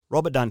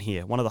Robert Dunn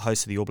here, one of the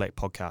hosts of the All Black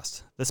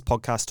podcast. This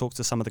podcast talks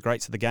to some of the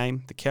greats of the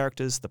game, the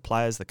characters, the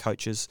players, the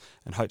coaches,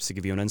 and hopes to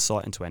give you an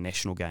insight into our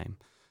national game.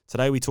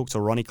 Today we talk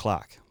to Ronnie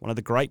Clark, one of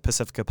the great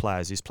Pacifica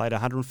players who's played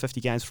 150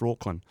 games for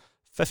Auckland,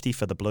 50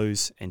 for the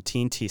Blues, and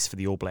 10 tests for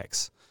the All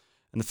Blacks.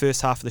 In the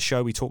first half of the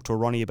show, we talked to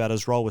Ronnie about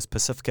his role as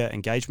Pacifica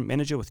Engagement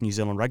Manager with New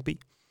Zealand Rugby,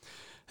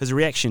 his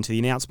reaction to the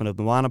announcement of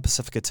the Moana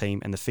Pacifica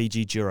team and the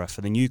Fiji Jura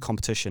for the new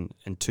competition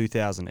in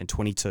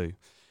 2022,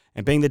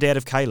 and being the dad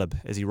of Caleb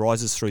as he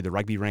rises through the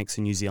rugby ranks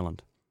in New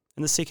Zealand.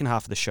 In the second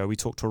half of the show, we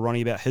talked to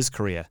Ronnie about his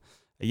career,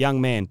 a young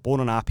man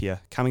born in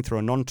Apia, coming through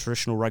a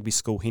non-traditional rugby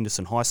school,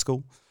 Henderson High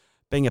School,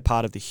 being a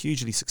part of the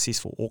hugely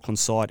successful Auckland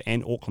side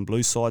and Auckland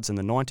Blues sides in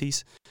the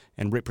 90s,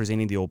 and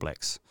representing the All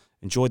Blacks.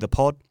 Enjoy the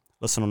pod,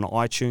 listen on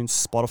iTunes,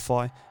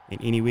 Spotify,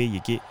 and anywhere you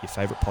get your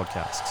favourite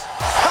podcasts.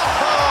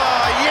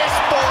 Yes,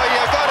 boy,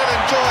 you got to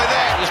enjoy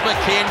that. There's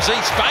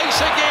McKenzie, space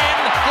again,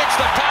 gets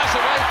the pass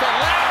away for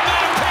Lautmurphy.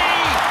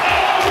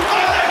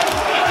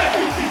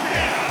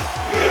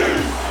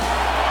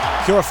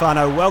 Kia ora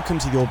whanau, welcome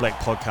to the All Black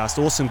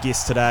podcast. Awesome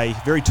guest today,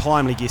 very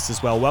timely guest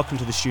as well. Welcome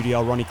to the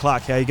studio, Ronnie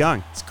Clark. How are you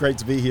going? It's great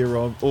to be here,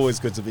 Rob.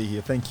 Always good to be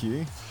here. Thank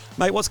you.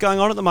 Mate, what's going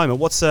on at the moment?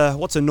 What's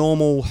a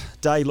normal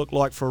day look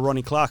like for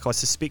Ronnie Clark? I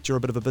suspect you're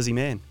a bit of a busy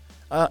man.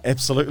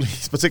 Absolutely,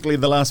 particularly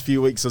in the last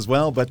few weeks as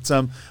well. But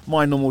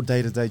my normal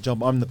day-to-day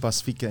job, I'm the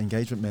Pacifica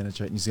Engagement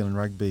Manager at New Zealand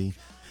Rugby.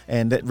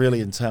 And that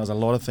really entails a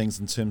lot of things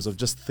in terms of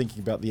just thinking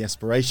about the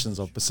aspirations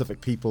of Pacific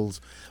peoples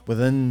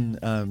within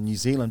New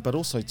Zealand, but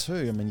also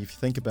too, I mean, if you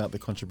think about the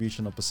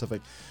contribution of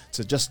Pacific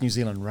to just New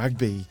Zealand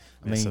Rugby,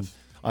 Massive.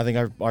 I think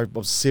I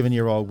was a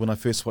 7-year-old when I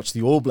first watched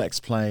the All Blacks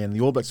play, and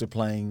the All Blacks were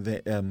playing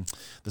the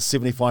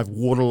 75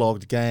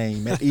 waterlogged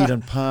game at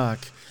Eden Park,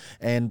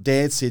 and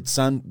Dad said,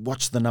 "Son,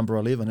 watch the number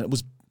 11." It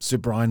was Sir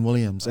Brian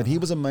Williams, and he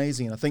was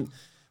amazing. And I think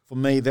for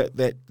me,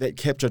 that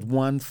captured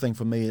one thing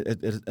for me.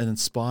 It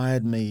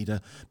inspired me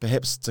to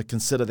perhaps to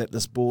consider that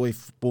this boy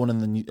born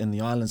in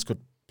the islands could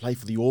play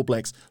for the All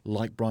Blacks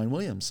like Brian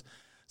Williams.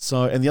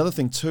 So, and the other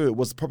thing too, it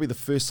was probably the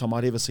first time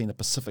I'd ever seen a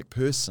Pacific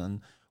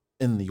person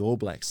in the All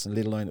Blacks, and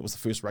let alone it was the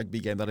first rugby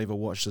game that I ever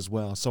watched as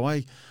well. So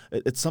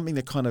it's something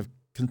that kind of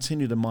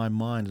continued in my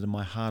mind and in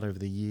my heart over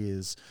the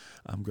years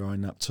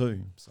growing up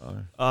too. So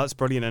That's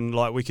brilliant, and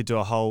like we could do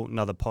a whole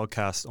another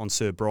podcast on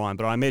Sir Brian,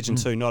 but I imagine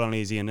too, not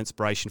only is he an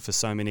inspiration for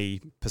so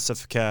many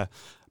Pacifica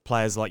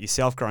players like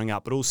yourself growing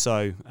up, but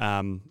also,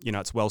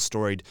 it's well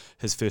storied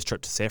his first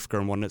trip to South Africa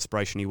and what an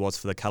inspiration he was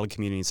for the coloured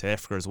community in South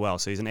Africa as well.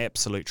 So he's an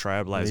absolute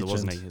trailblazer,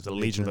 wasn't he? He's a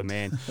legend of a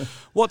man.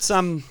 What's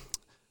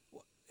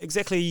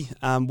Exactly,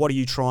 what are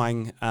you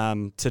trying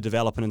to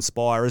develop and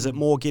inspire? Is it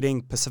more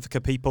getting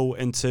Pacifica people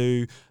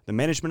into the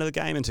management of the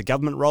game, into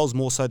government roles,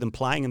 more so than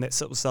playing, and that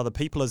sits with other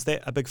people? Is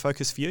that a big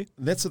focus for you?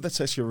 That's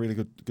actually a really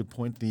good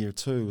point there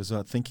too, is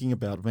thinking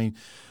about, I mean,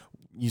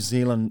 New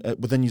Zealand,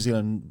 within New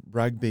Zealand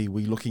Rugby,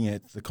 we're looking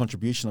at the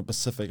contribution of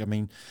Pacific. I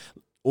mean,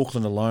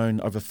 Auckland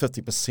alone, over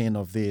 50%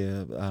 of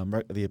their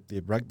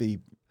rugby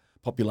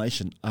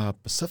population are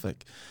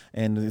Pacific,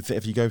 and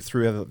if you go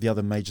through the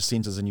other major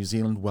centres in New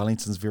Zealand,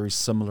 Wellington's very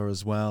similar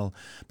as well.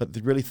 But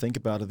to really think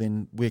about it,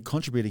 then we're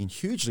contributing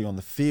hugely on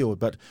the field.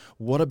 But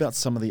what about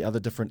some of the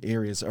other different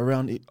areas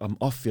around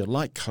off field,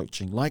 like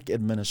coaching, like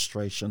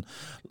administration,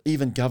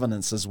 even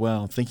governance as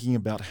well? Thinking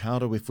about how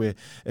do if we're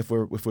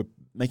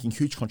making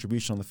huge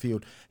contribution on the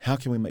field, how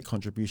can we make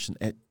contribution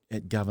at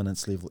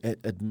governance level, at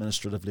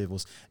administrative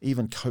levels,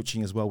 even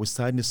coaching as well? We're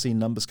starting to see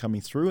numbers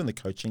coming through in the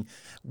coaching.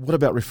 What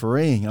about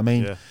refereeing? I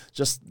mean,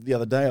 just the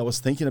other day I was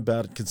thinking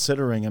about it,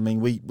 considering, I mean,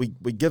 we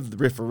give the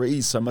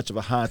referees so much of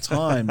a hard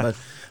time, but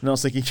and I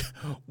was thinking,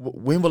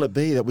 when will it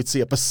be that we'd see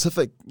a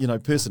Pacific,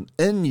 person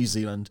in New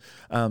Zealand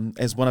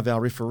as one of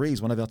our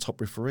referees, one of our top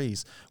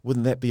referees?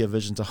 Wouldn't that be a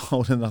vision to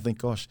hold? And I think,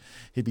 gosh,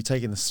 he'd be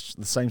taking the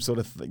same sort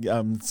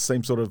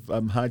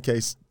of hard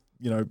case,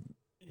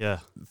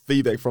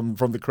 feedback from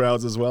the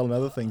crowds as well, and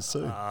other things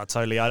too.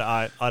 Totally.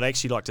 I'd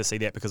actually like to see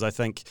that, because I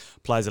think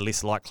players are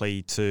less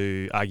likely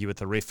to argue with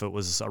the ref if it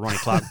was a Ronnie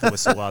Clark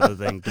whistle rather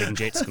than Glenn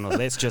Jackson.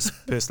 That's just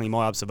personally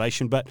my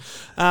observation. But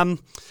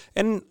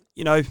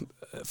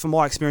from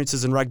my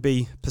experiences in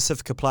rugby,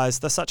 Pacifica players,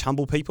 they're such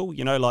humble people,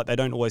 like they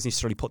don't always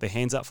necessarily put their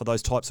hands up for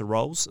those types of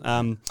roles.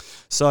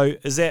 So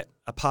is that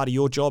a part of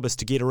your job, is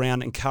to get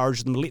around,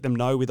 encourage them, let them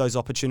know where those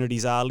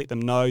opportunities are, let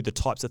them know the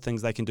types of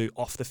things they can do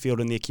off the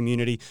field in their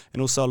community,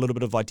 and also a little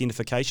bit of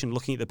identification,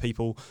 looking at the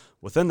people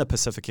within the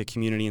Pacifica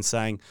community and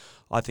saying,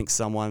 I think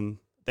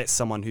that's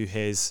someone who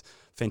has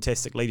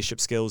fantastic leadership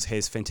skills,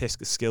 has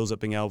fantastic skills at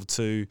being able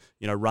to,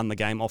 run the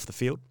game off the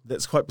field?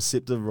 That's quite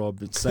perceptive,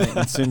 Rob. It's saying,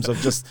 in terms of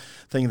just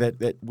thinking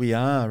that we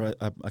are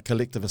a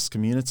collectivist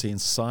community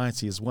and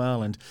society as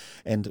well,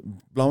 and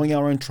blowing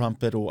our own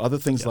trumpet or other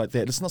things like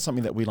that. It's not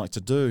something that we like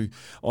to do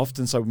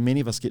often. So many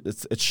of us get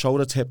it's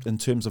shoulder tapped in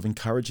terms of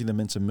encouraging them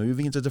into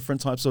moving into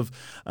different types of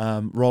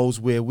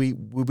roles where we're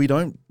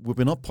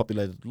not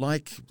populated,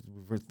 like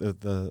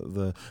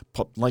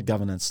like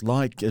governance,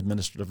 like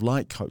administrative,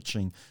 like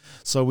coaching.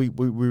 So we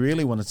we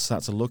really want to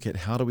start to look at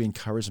how do we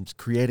encourage them to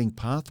creating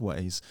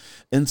pathways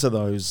into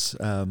those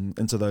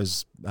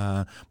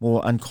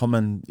more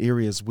uncommon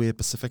areas where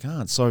Pacific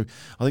aren't. So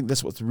I think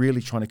that's what's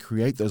really trying to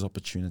create those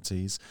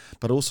opportunities,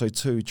 but also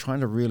too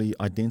trying to really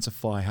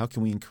identify how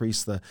can we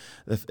increase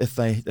if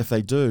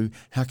they do,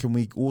 how can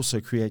we also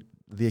create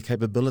their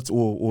capability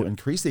or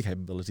increase their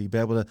capability, be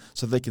able to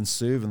so they can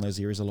serve in those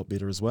areas a lot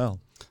better as well.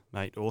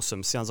 Mate,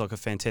 awesome. Sounds like a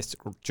fantastic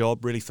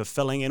job, really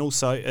fulfilling, and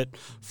also it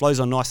flows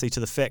on nicely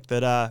to the fact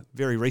that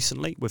very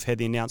recently we've had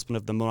the announcement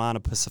of the Moana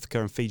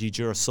Pacifica and Fiji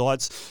Jura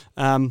sides.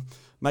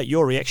 Mate,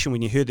 your reaction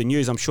when you heard the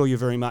news, I'm sure you're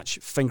very much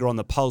finger on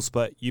the pulse,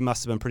 but you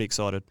must have been pretty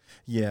excited.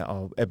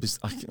 Yeah, it's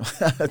I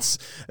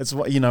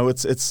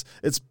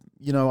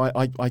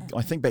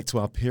think back to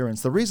our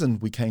parents. The reason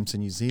we came to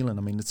New Zealand,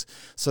 I mean, it's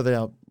so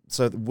that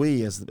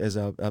we as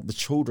the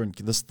children,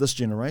 this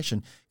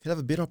generation, can have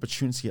a better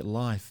opportunity at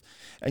life.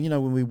 And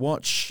when we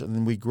watch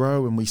and we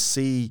grow and we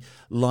see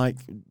like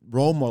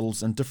role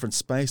models in different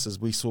spaces,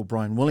 we saw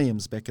Brian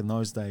Williams back in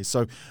those days.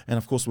 So, and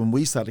of course, when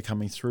we started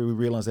coming through, we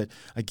realized that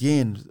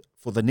again,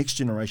 for the next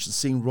generation,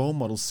 seeing role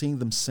models, seeing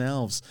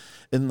themselves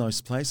in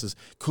those places.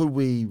 Could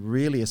we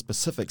really, as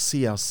Pacific,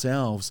 see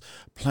ourselves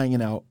playing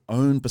in our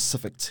own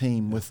Pacific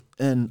team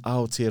within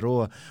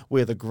Aotearoa,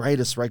 where the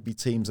greatest rugby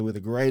teams and where the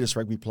greatest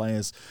rugby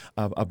players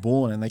are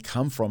born and they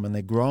come from and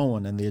they're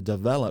grown and they're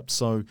developed.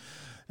 So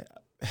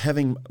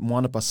having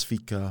Moana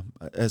Pacifica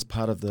as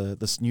part of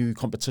this new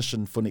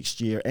competition for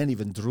next year, and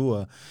even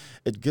Drua,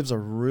 it gives a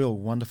real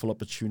wonderful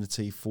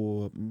opportunity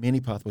for many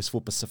pathways for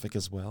Pacific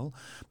as well.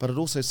 But it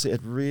also the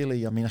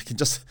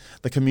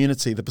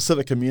community, the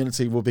Pacific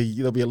community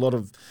there'll be a lot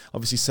of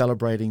obviously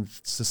celebrating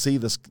to see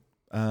this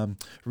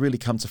really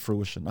come to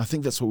fruition. I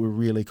think that's what we're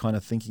really kind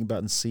of thinking about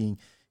and seeing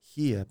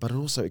here. But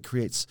it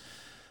creates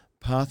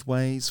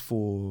pathways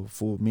for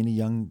many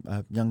young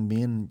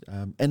men,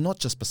 and not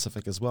just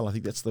Pacific as well. I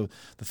think that's the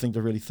thing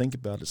to really think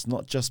about. It's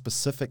not just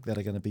Pacific that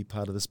are going to be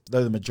part of this,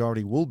 though the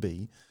majority will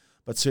be,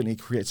 but certainly it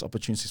creates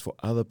opportunities for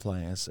other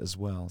players as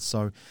well.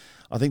 So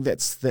I think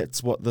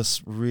that's what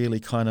this really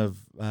kind of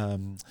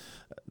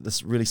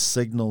this really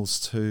signals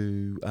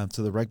to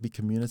the rugby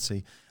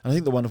community. And I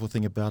think the wonderful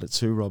thing about it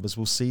too, Rob, is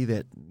we'll see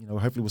that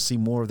hopefully we'll see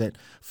more of that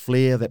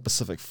flair, that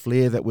Pacific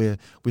flair that we're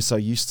so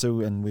used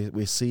to and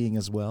we're seeing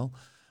as well.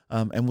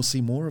 And we'll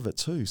see more of it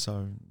too.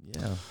 So,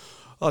 yeah.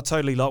 Oh,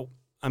 totally.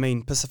 I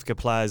mean, Pacifica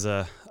players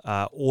are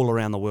all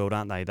around the world,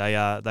 aren't they? They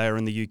are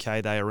in the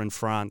UK, they are in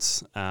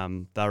France,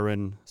 they're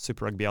in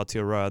Super Rugby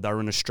Aotearoa, they're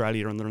in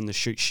Australia, and they're in the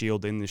Shoot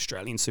Shield in the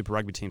Australian Super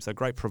Rugby team. So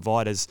great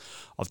providers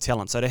of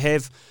talent. So to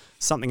have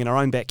something in our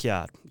own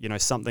backyard,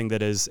 something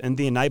that is in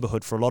their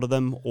neighbourhood for a lot of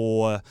them,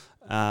 or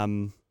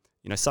something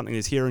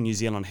that's here in New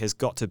Zealand, has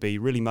got to be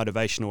really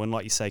motivational, and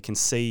like you say, can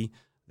see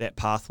that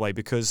pathway,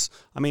 because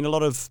I mean a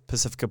lot of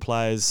Pacifica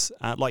players,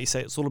 like you say,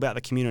 it's all about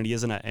the community,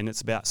 isn't it? And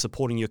it's about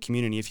supporting your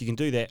community. If you can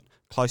do that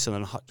closer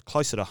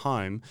to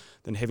home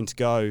than having to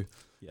go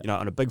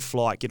on a big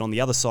flight, get on the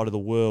other side of the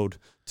world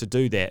to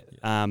do that,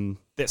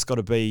 that's got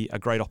to be a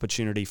great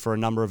opportunity for a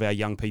number of our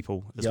young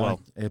people as well.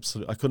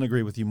 Absolutely, I couldn't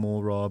agree with you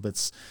more, Rob.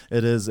 It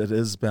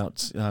is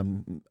about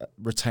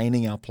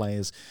retaining our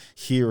players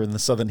here in the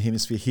Southern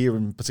Hemisphere, here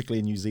and particularly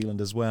in New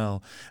Zealand as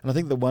well. And I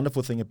think the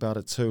wonderful thing about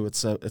it too,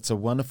 it's a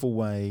wonderful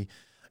way,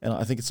 and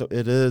I think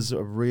it is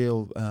a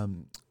real.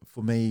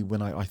 For me,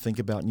 when I think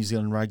about New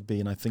Zealand rugby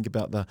and I think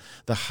about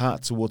the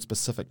heart towards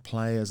Pacific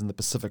players and the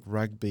Pacific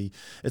rugby,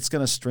 it's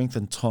going to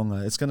strengthen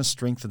Tonga, it's going to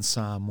strengthen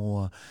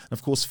Samoa, and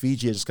of course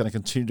Fiji is just going to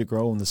continue to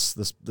grow on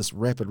this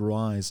rapid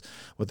rise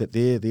with that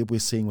there we're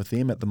seeing with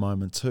them at the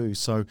moment too.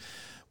 So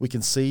we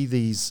can see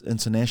these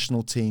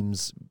international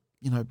teams,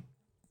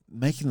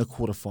 making the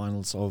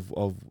quarterfinals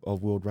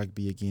of World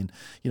Rugby again,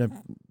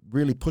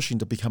 really pushing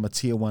to become a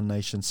Tier 1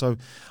 nation. So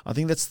I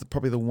think that's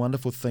probably the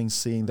wonderful thing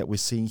that we're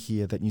seeing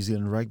here, that New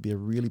Zealand Rugby are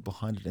really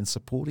behind it and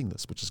supporting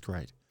this, which is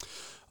great.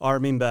 I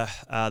remember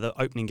the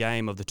opening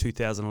game of the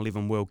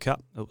 2011 World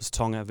Cup. It was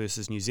Tonga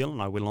versus New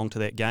Zealand. I went along to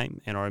that game,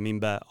 and I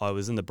remember I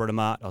was in the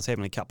Britomart. I was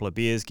having a couple of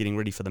beers, getting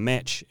ready for the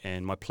match,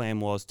 and my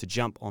plan was to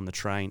jump on the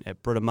train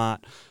at Britomart,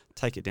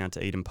 take it down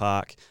to Eden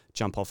Park,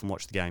 jump off and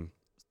watch the game.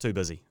 Too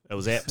busy. It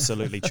was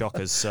absolutely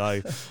chockers.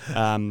 So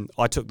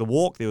I took the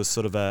walk. There was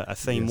sort of a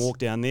theme walk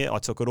down there. I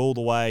took it all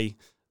the way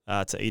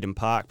to Eden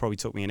Park. Probably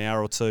took me an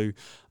hour or two.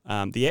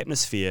 The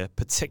atmosphere,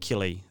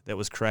 particularly that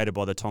was created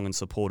by the Tongan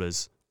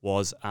supporters,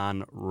 was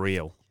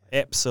unreal.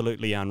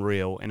 Absolutely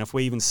unreal. And if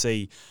we even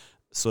see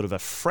sort of a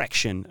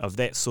fraction of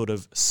that sort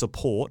of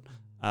support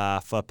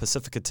for a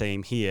Pacifica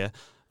team here,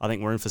 I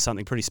think we're in for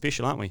something pretty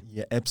special, aren't we?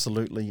 Yeah,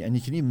 absolutely.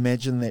 And can you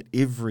imagine that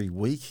every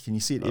week? Can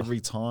you see it every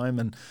time?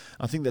 And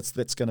I think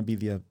that's going to be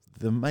the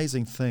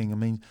amazing thing. I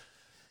mean,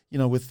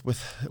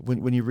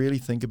 when you really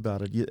think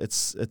about it,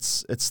 it's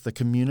the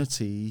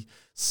community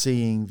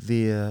seeing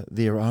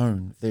their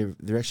own.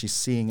 They're actually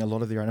seeing a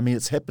lot of their own. I mean,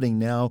 it's happening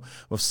now.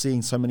 We're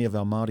seeing so many of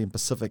our Māori and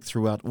Pacific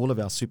throughout all of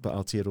our Super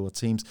Aotearoa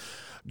teams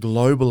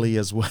globally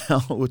as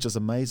well, which is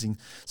amazing.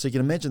 So you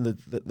can imagine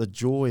the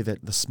joy,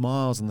 that the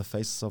smiles on the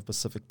faces of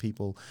Pacific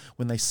people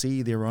when they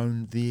see their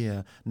own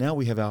there. Now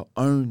we have our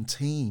own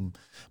team,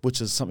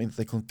 which is something that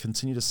they can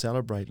continue to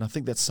celebrate. And I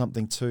think that's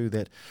something too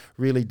that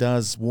really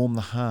does warm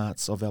the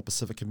hearts of our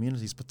Pacific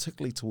communities,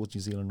 particularly towards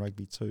New Zealand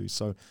rugby too.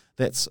 So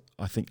that's,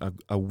 I think,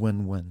 a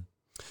win-win.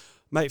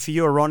 Mate, for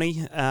you or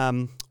Ronnie,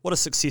 what does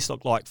success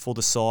look like for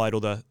the side or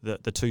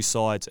the two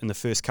sides in the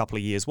first couple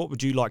of years? What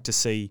would you like to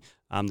see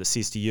that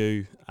says to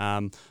you,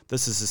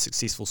 this is a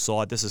successful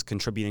side, this is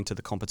contributing to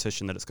the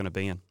competition that it's going to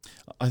be in?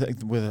 I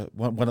think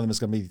one of them is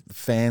going to be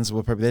fans.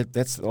 Will probably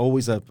that's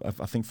always I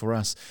think for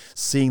us,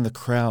 seeing the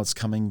crowds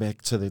coming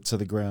back to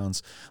the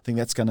grounds. I think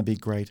that's going to be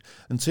great.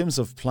 In terms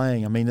of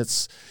playing, I mean,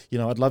 it's,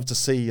 I'd love to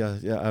see.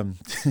 I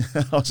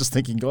was just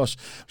thinking, gosh,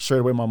 straight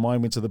away my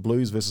mind went to the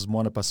Blues versus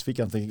Moana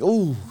Pacifica. I'm thinking,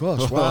 oh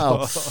gosh,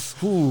 wow.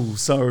 Ooh,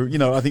 so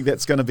I think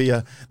that's going to be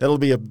that'll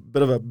be a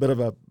bit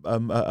of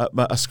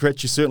a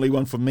scratchy, certainly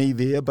one for me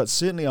there, but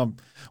certainly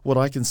what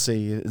I can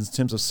see in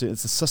terms of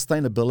it's the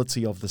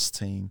sustainability of this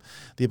team,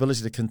 the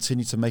ability to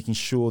continue to making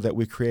sure that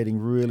we're creating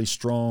really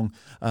strong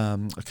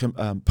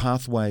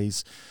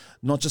pathways,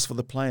 not just for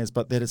the players,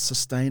 but that it's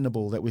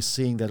sustainable, that we're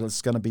seeing that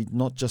it's going to be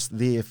not just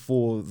there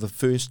for the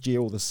first year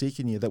or the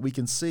second year, that we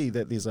can see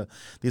that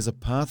there's a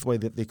pathway,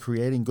 that they're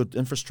creating good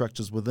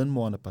infrastructures within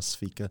Moana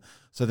Pacifica,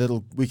 so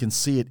that we can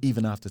see it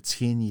even after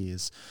 10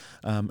 years.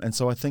 And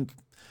so I think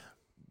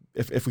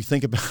if we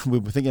think about,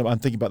 I'm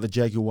thinking about the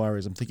Jaguar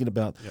Warriors, I'm thinking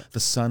about the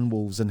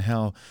Sunwolves and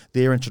how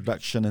their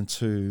introduction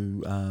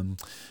into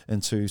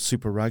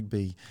Super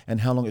Rugby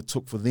and how long it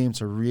took for them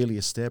to really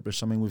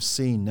establish. I mean, we've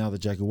seen now the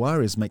Jaguar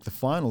Warriors make the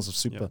finals of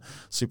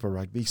Super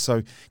Rugby.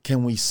 So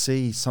can we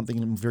see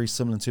something very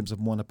similar in terms of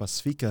Moana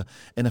Pacifica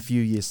in a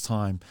few years'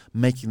 time,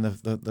 making the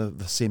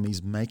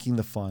semis, making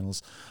the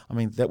finals? I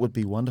mean, that would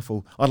be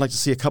wonderful. I'd like to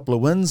see a couple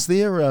of wins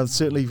there,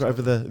 certainly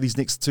over these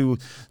next two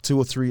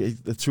or three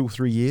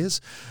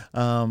years.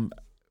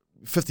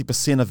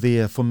 50% of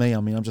their, for me,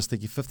 I mean, I'm just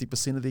thinking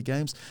 50% of their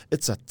games,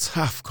 it's a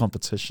tough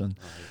competition.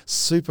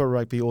 Super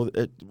Rugby,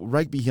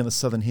 rugby here in the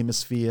Southern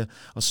Hemisphere,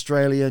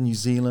 Australia, New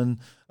Zealand,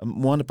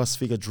 Moana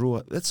Pacifica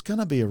draw, that's going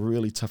to be a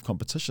really tough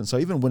competition. So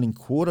even winning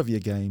quarter of your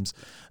games,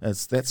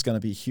 that's going to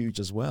be huge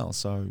as well.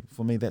 So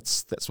for me,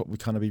 that's what we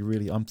kind of be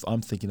really,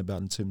 I'm thinking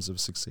about in terms of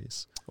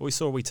success. Well, we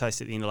saw we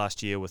tasted at the end of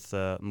last year with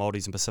the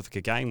Māoris and Pacifica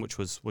game, which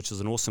was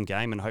an awesome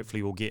game, and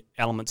hopefully we'll get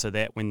elements of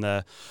that when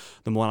the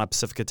Moana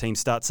Pacifica team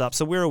starts up.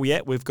 So where are we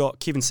at? We've got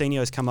Kevin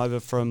Senio's come over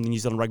from the New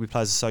Zealand Rugby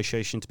Players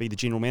Association to be the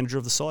general manager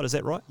of the side. Is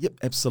that right? Yep,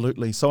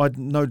 absolutely. So I'd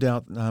no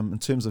doubt in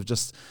terms of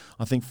just,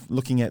 I think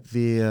looking at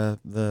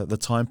the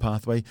time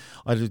pathway,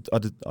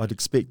 I'd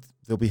expect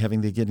they'll be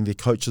getting their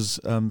coaches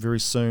very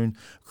soon,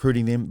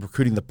 recruiting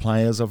the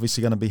players,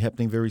 obviously going to be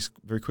happening very,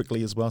 very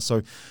quickly as well.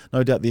 So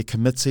no doubt their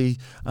committee,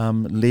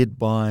 led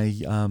by,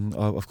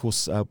 of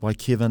course, by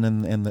Kevin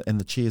and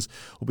the chairs,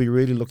 will be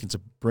really looking to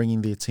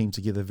bringing their team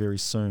together very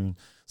soon.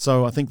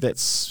 So I think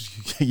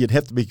you'd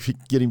have to be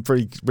getting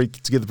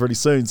together pretty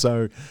soon.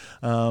 So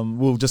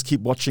we'll just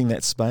keep watching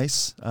that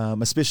space,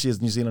 especially as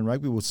New Zealand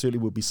Rugby. We'll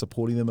certainly be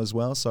supporting them as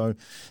well. So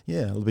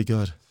yeah, it'll be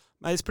good.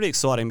 Mate, it's pretty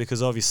exciting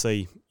because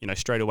obviously,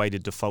 straight away to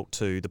default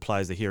to the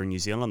players that are here in New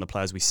Zealand, the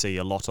players we see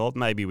a lot of.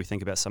 Maybe we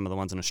think about some of the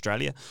ones in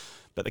Australia,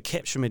 but the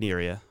catchment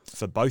area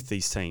for both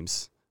these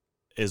teams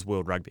is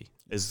world rugby,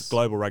 is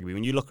global rugby.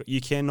 When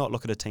you cannot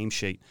look at a team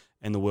sheet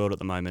in the world at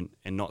the moment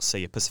and not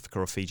see a Pacifica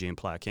or Fijian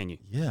player, can you?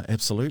 Yeah,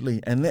 absolutely.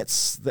 And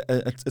it's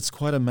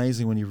quite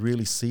amazing when you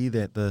really see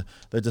that the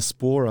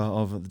diaspora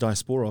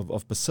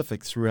of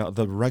Pacific throughout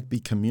the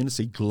rugby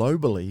community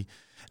globally.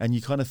 And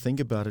you kind of think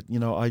about it,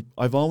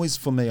 I've always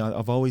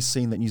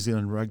seen that New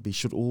Zealand Rugby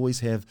should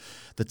always have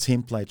the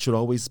template, should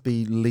always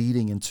be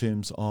leading in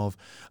terms of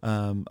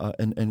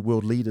and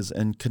world leaders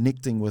and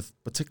connecting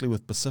particularly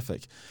with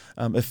Pacific.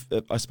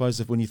 I suppose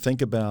when you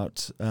think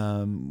about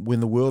when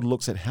the world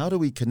looks at how do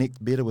we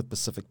connect better with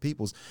Pacific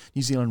peoples,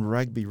 New Zealand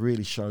Rugby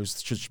really should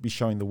be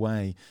showing the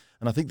way.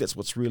 And I think that's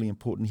what's really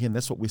important here, and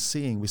that's what we're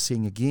seeing. We're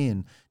seeing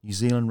again New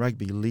Zealand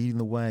Rugby leading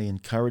the way,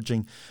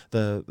 encouraging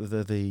the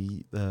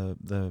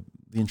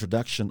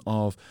introduction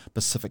of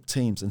Pacific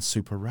teams in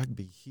Super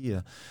Rugby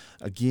here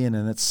again,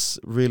 and it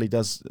really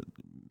does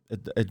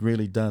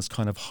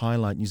kind of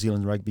highlight New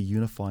Zealand Rugby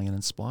unifying and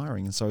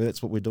inspiring, and so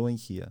that's what we're doing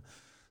here.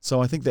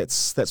 So I think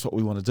that's what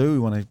we want to do. We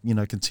want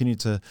to continue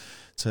to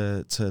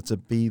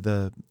be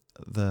the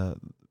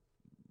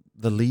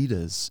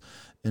leaders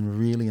in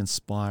really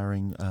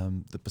inspiring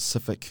the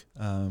Pacific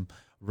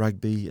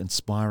rugby,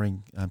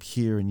 inspiring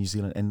here in New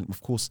Zealand. And,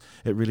 of course,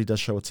 it really does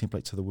show a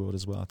template to the world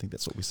as well. I think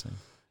that's what we're seeing.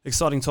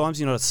 Exciting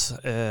times. It's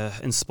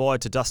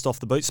inspired to dust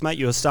off the boots, mate.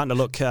 You're starting to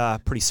look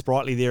pretty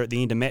sprightly there at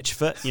the end of match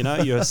fit.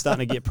 You're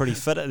starting to get pretty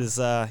fit. There's,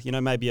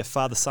 maybe a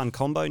father-son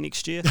combo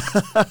next year.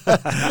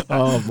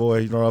 Oh,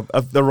 boy.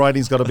 The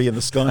writing's got to be in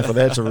the sky for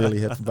that to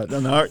really happen. But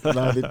no,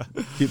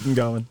 keep them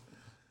going.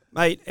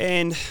 Mate,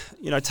 and,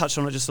 touched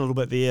on it just a little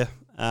bit there.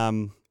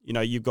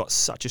 You've got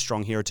such a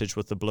strong heritage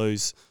with the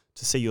Blues.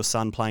 To see your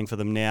son playing for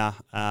them now,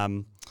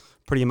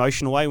 pretty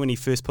emotional way when he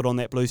first put on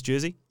that Blues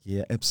jersey.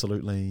 Yeah,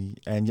 absolutely.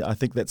 And I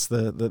think that's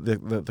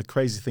the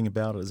crazy thing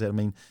about it is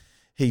that,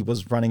 he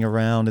was running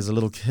around as a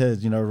little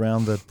kid,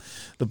 around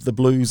the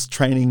Blues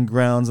training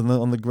grounds and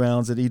on the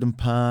grounds at Eden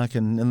Park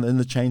and in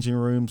the changing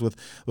rooms with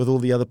all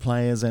the other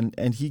players,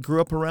 and he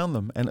grew up around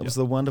them, and it was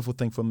the wonderful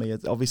thing for me.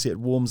 Obviously, it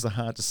warms the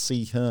heart to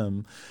see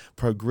him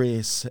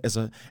progress as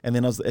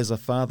a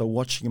father,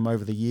 watching him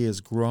over the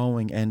years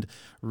growing and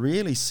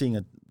really seeing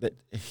that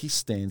he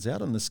stands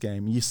out in this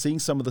game. You're seeing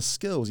some of the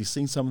skills, you're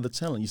seeing some of the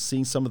talent, you're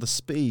seeing some of the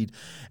speed,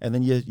 and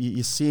then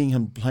you're seeing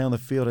him play on the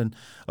field, and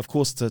of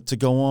course to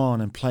go on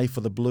and play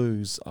for the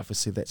Blues,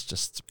 obviously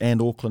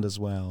and Auckland as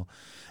well,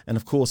 and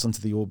of course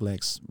into the All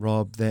Blacks.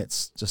 Rob,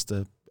 that's just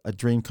a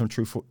dream come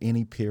true for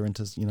any parent.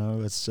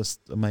 It's just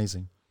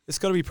amazing. It's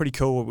got to be pretty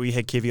cool. We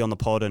had Kevy on the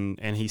pod, and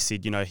he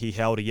said, he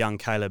held a young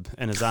Caleb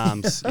in his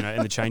arms,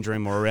 in the change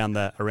room or around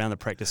the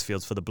practice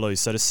fields for the Blues.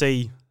 So to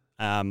see,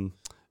 a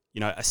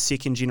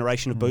second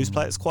generation of Blues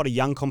players, it's quite a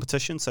young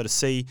competition. So to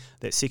see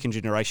that second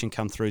generation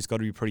come through has got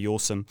to be pretty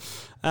awesome.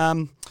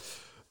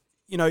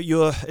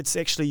 It's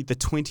actually the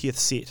 20th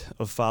set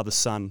of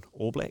father-son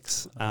All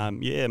Blacks.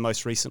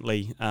 Most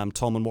recently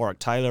Tom and Warwick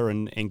Taylor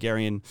and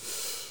Gary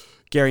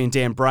and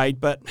Dan Braid.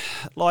 But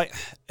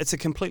it's a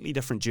completely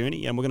different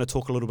journey, and we're going to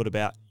talk a little bit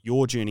about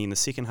your journey in the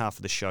second half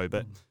of the show.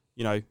 But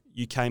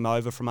you came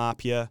over from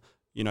Apia,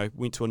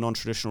 went to a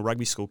non-traditional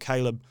rugby school.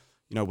 Caleb,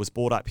 was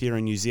brought up here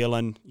in New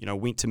Zealand.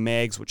 Went to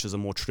Mags, which is a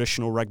more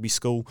traditional rugby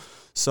school.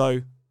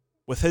 So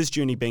with his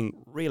journey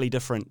being really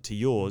different to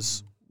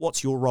yours,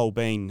 what's your role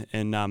been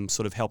in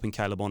sort of helping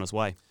Caleb on his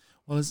way?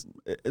 Well,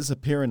 as a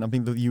parent,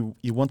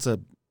 you want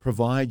to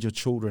provide your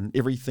children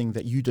everything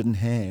that you didn't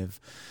have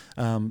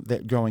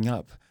that growing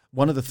up.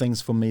 One of the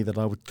things for me that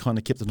I would kind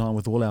of kept an eye on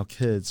with all our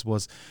kids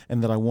was,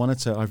 and that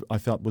I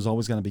felt was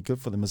always going to be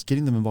good for them, is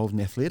getting them involved in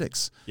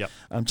athletics. Yep.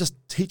 Just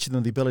teaching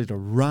them the ability to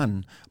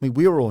run.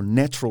 We were all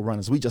natural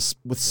runners. We just,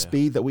 with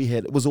speed that we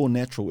had, it was all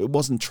natural. It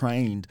wasn't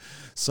trained.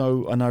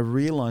 And I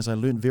realized I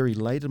learned very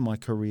late in my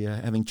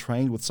career, having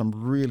trained with some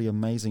really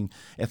amazing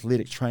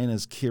athletic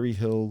trainers, Kerry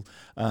Hill,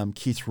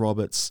 Keith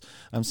Roberts,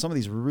 some of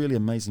these really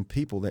amazing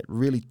people that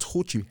really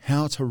taught you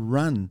how to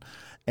run.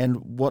 And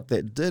what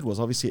that did was,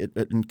 obviously, it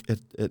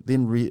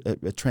then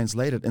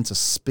translated into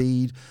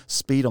speed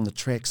on the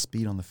track,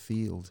 speed on the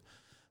field.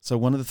 So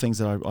one of the things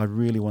that I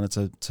really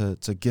wanted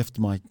to gift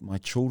my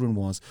children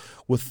was,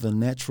 with the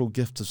natural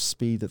gift of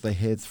speed that they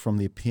had from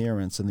their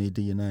parents and their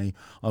DNA,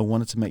 I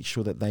wanted to make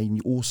sure that they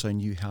also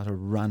knew how to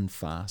run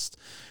fast.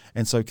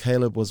 And so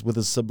Caleb was with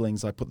his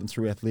siblings. I put them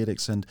through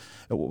athletics, and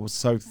it was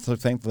so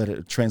thankful that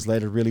it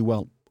translated really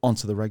well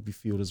onto the rugby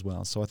field as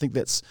well. So I think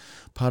that's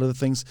part of the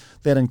things.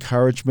 That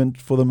encouragement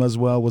for them as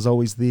well was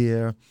always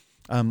there.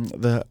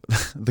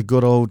 The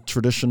good old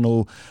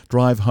traditional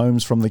drive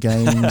homes from the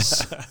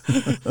games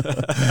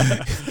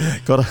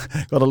got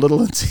a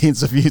little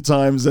intense a few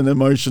times and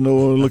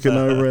emotional, looking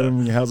over at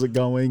him, how's it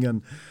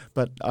going?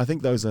 But I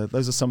think those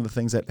are some of the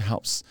things that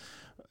helps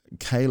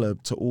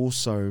Caleb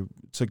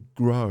to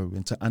grow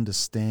and to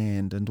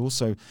understand, and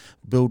also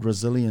build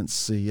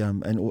resiliency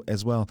and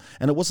as well.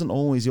 And he wasn't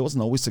always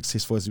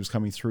successful as he was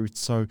coming through.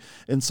 So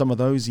in some of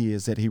those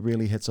years that he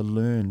really had to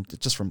learn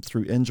just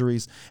through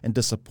injuries and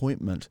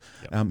disappointment,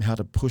 how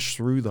to push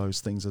through those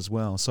things as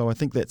well. So I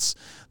think that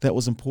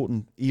was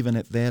important even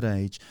at that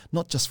age,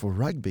 not just for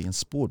rugby and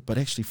sport, but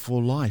actually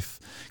for life.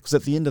 Because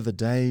at the end of the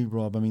day,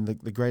 Rob,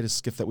 the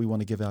greatest gift that we want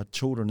to give our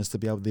children is to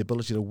be able the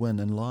ability to win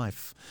in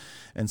life.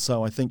 And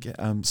so I think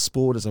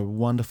sport is a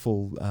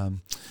wonderful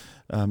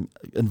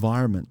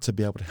environment to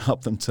be able to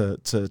help them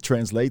to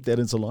translate that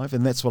into life,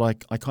 and that's what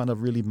I kind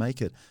of really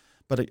make it.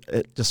 But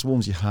it just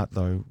warms your heart,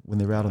 though, when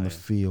they're out on the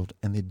field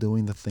and they're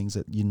doing the things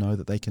that you know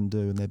that they can do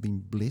and they've been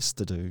blessed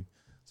to do.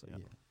 So, yeah.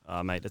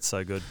 Oh, mate, it's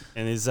so good.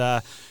 And there's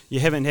you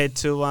haven't had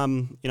to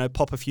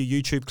pop a few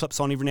YouTube clips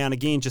on every now and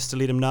again just to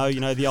let him know,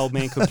 the old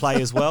man could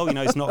play as well.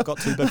 He's not got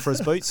too big for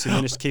his boots. He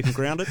managed to keep him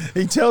grounded.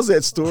 He tells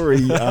that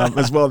story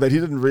as well, that he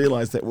didn't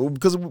realise that. Well,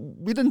 because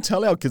we didn't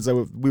tell our kids that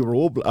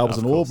I was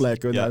an All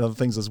Black and other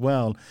things as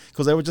well,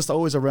 because they were just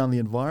always around the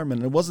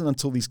environment. And it wasn't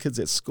until these kids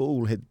at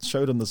school had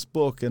showed him this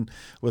book and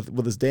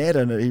with his dad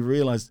in it, he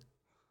realised,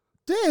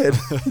 Dad,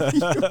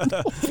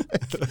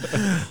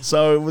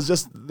 so it was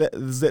just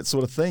that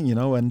sort of thing,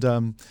 and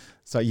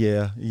so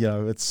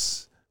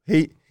it's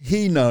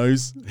he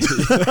knows.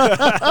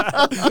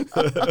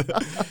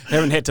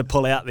 Haven't had to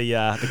pull out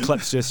the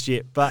clips just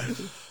yet, but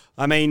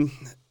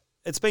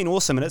it's been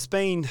awesome, and it's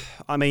been,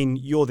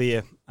 you're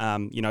there,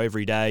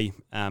 every day.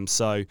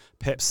 So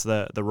perhaps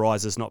the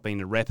rise has not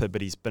been rapid,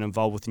 but he's been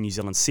involved with the New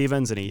Zealand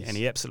Sevens, and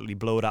he absolutely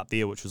blew it up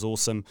there, which was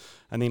awesome.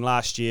 And then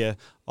last year,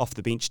 off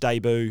the bench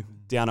debut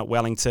down at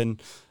Wellington,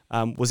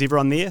 Was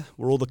everyone there?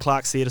 Were all the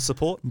Clarks there to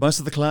support? Most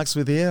of the Clarks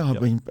were there. I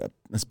mean,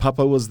 his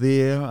papa was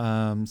there.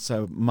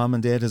 So mum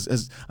and dad,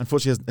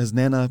 unfortunately, his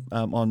nana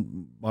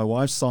on my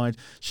wife's side,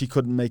 she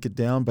couldn't make it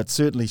down, but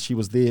certainly she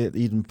was there at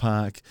Eden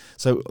Park.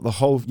 So the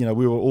whole,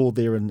 we were all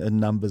there in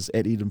numbers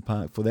at Eden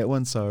Park for that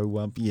one.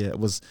 So it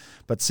was.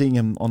 But seeing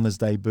him on his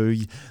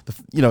debut,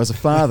 as a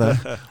father,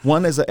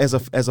 as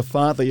a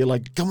father, you're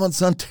like, come on,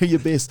 son, do your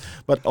best.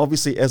 But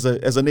obviously, as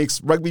an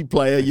ex-rugby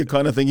player, you're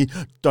kind of thinking,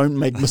 don't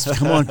make mistakes.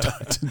 Come on,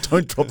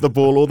 don't drop the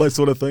ball, all those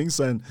sort of things.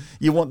 And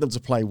you want them to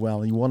play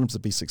well, and you want them to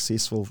be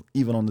successful,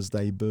 even on his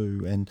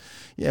debut. And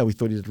we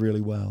thought he did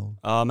really well.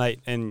 Oh,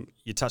 mate, and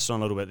you touched on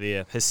a little bit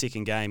there. His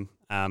second game,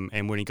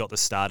 and when he got the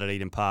start at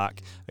Eden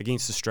Park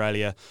against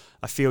Australia,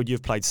 a field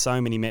you've played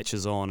so many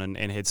matches on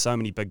and had so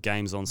many big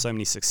games on, so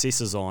many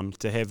successes on,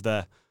 to have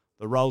the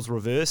roles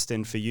reversed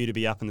and for you to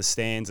be up in the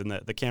stands and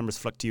the cameras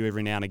flick to you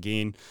every now and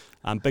again.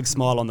 Big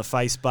smile on the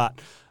face, but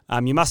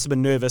you must have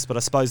been nervous, but I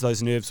suppose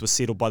those nerves were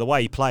settled by the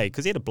way he played,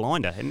 because he had a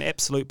blinder, an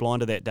absolute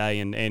blinder that day,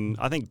 and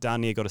I think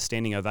Darnier got a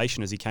standing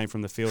ovation as he came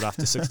from the field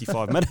after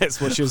 65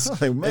 minutes, which is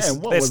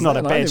that's not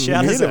a bad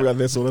shout, is it?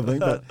 That sort of thing,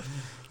 but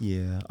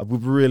yeah, we're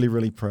really,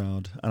 really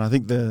proud. And I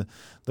think the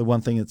one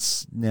thing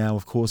it's now,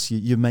 of course,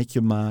 you make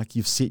your mark,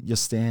 you've set your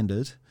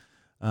standard,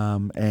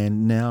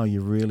 and now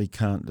you really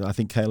can't. I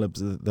think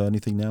Caleb's the only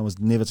thing now is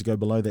never to go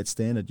below that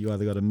standard. You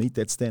either got to meet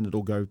that standard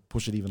or go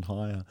push it even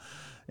higher.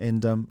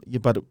 And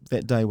but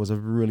that day was a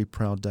really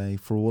proud day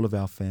for all of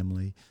our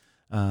family,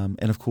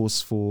 and of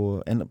course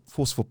for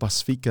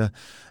Pasifika.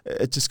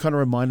 It just kind of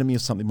reminded me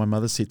of something my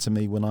mother said to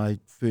me when I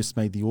first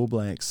made the All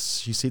Blacks.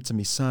 She said to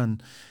me,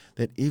 son,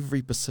 that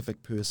every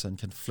Pacific person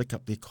can flick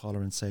up their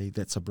collar and say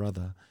that's a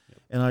brother.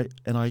 Yep.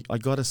 And I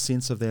got a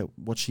sense of that,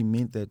 what she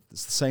meant, that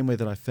it's the same way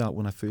that I felt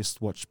when I first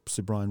watched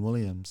Sir Brian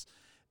Williams.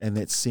 And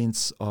that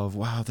sense of,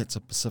 wow, that's a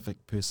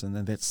Pacific person,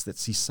 and that's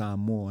his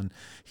Samoa, and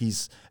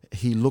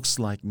he looks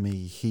like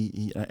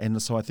me.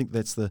 And so I think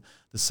that's the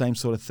same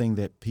sort of thing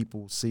that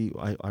people see.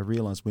 I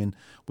realised when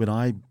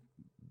I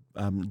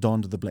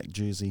donned the black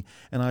jersey,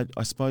 and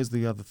I suppose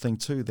the other thing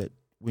too, that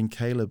when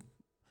Caleb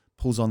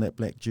pulls on that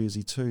black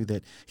jersey too,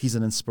 that he's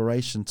an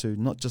inspiration to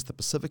not just the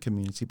Pacific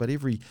community, but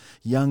every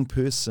young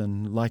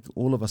person, like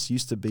all of us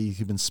used to be,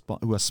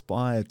 who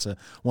aspire to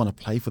want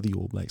to play for the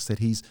All Blacks, that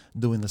he's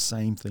doing the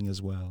same thing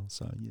as well.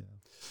 So, yeah.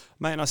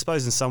 Mate, and I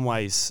suppose in some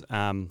ways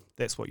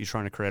that's what you're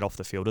trying to create off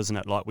the field, isn't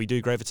it? Like, we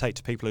do gravitate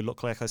to people who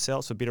look like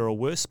ourselves, for better or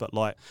worse, but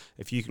like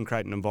if you can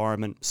create an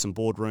environment, some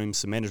boardrooms,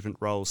 some management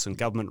roles, some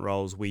government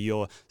roles where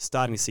you're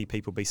starting to see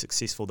people be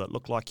successful that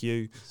look like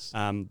you,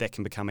 that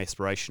can become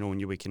aspirational,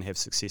 and we can have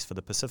success for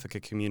the Pacifica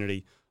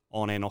community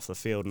on and off the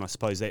field. And I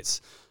suppose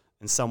that's,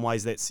 in some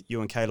ways, that's you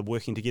and Caleb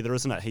working together,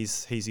 isn't it?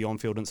 He's the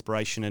on-field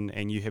inspiration,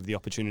 and you have the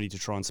opportunity to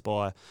try and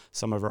inspire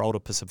some of our older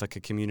Pacifica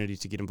community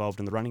to get involved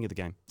in the running of the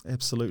game.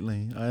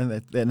 Absolutely,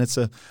 and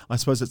I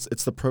suppose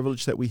it's the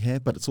privilege that we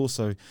have, but it's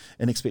also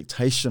an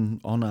expectation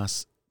on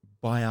us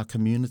by our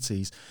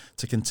communities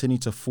to continue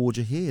to forge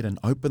ahead and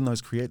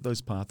create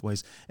those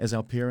pathways as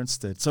our parents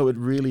did. So it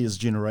really is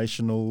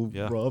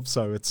generational, Rob.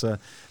 So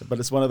but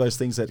it's one of those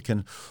things that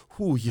can,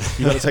 you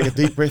got to take a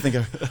deep breath and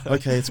go,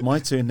 okay, it's my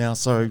turn now.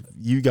 So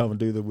you go and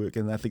do the work.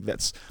 And I think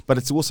but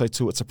it's also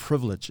too, it's a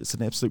privilege. It's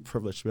an absolute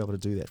privilege to be able to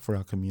do that for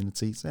our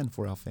communities and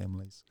for our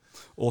families.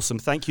 Awesome.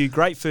 Thank you.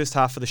 Great first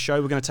half of the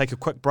show. We're going to take a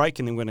quick break,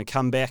 and then we're going to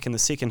come back in the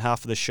second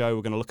half of the show.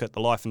 We're going to look at the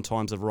life and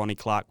times of Ronnie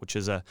Clark, which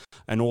is an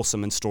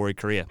awesome and storied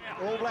career.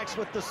 All Blacks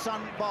with the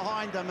sun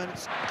behind them, and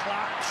it's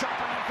Clark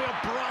chopping and field,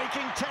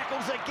 breaking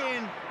tackles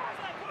again.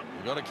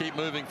 You've got to keep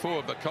moving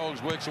forward, but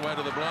Coles works away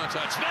to the blind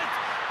side. Smith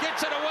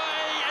gets it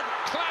away, and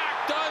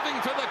Clark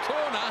diving for the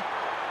corner.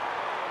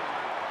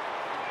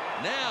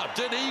 Now,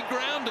 did he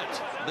ground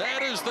it?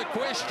 That is the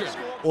question.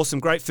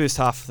 Awesome. Great first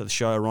half of the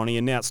show, Ronnie,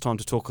 and now it's time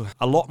to talk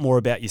a lot more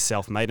about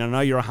yourself, mate. And I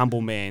know you're a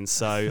humble man,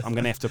 so I'm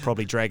going to have to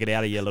probably drag it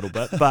out of you a little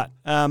bit. But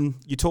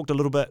you talked a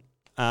little bit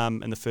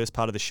in the first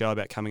part of the show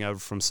about coming over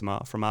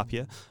from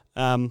Apia.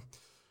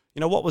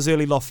 What was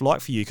early life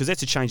like for you? Because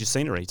that's a change of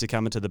scenery to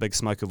come into the big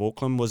smoke of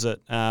Auckland. Was it,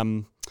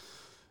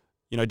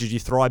 did you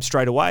thrive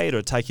straight away,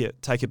 or take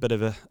a bit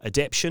of a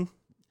adaptation?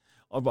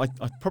 I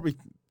probably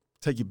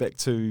take you back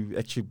to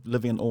actually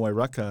living in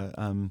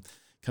Owairaka,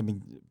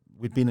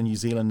 we'd been in New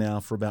Zealand now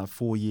for about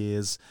 4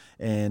 years,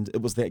 and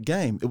it was that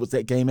game. It was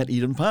that game at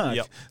Eden Park.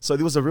 Yep. So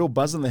there was a real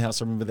buzz in the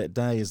house. I remember that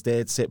day. His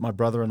dad sat my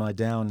brother and I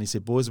down, and he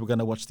said, boys, we're going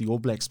to watch the All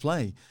Blacks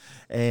play.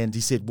 And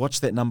he said, watch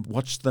the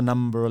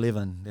number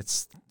 11.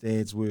 That's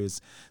Dad's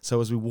words.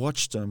 So as we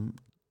watched him,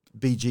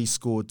 BG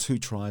scored 2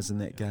 tries in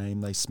that game.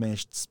 They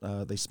smashed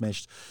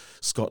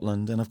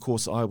Scotland, and of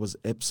course I was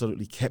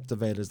absolutely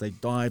captivated as they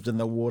dived in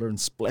the water and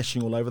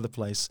splashing all over the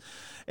place.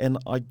 And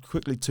I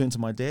quickly turned to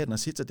my dad and I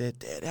said to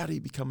Dad, how do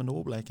you become an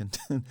All Black? And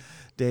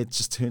Dad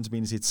just turned to me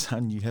and he said,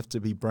 son, you have to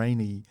be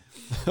brainy.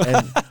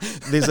 And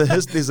there's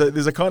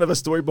a kind of a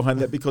story behind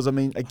that, because I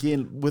mean,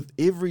 again, with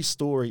every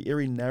story,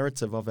 every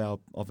narrative of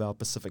our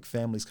Pacific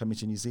families coming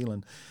to New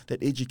Zealand,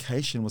 that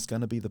education was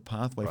going to be the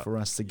pathway for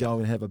us to go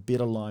and have a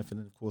better life, and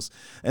of course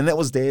course. And that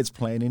was Dad's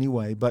plan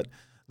anyway. But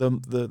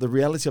the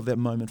reality of that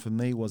moment for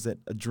me was that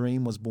a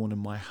dream was born in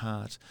my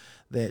heart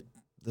that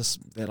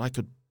I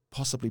could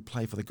possibly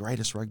play for the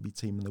greatest rugby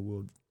team in the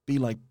world, be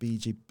like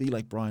BG, be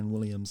like Brian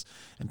Williams,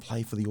 and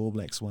play for the All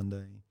Blacks one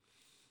day.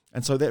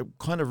 And so that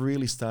kind of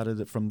really started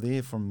it from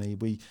there from me.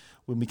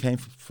 When we came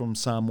from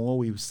Samoa,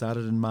 we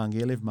started in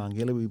Mangele. From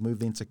Mangele, we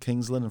moved then to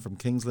Kingsland, and from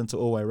Kingsland to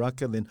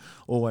Owairaka, then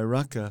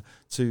Owairaka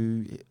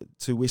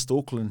to West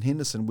Auckland and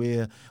Henderson,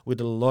 where we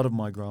did a lot of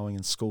my growing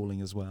and schooling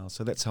as well.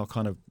 So that's how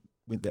kind of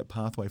went that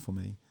pathway for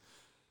me.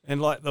 And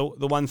like the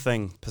one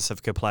thing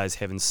Pacifica players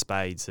have in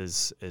spades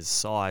is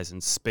size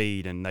and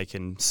speed, and they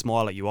can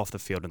smile at you off the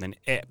field and then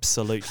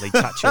absolutely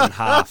cut you in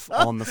half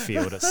on the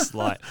field. It's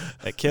like,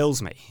 it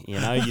kills me. You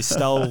know, you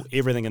stole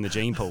everything in the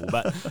gene pool.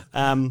 But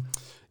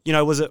you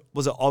know, was it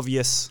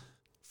obvious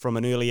from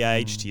an early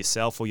age to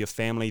yourself or your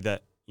family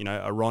that, you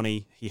know, a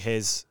Ronnie, he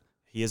is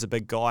a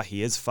big guy,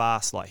 he is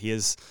fast, like he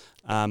is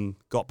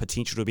got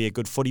potential to be a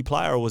good footy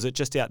player, or was it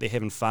just out there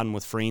having fun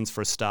with friends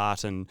for a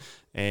start and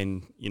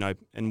you know,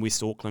 in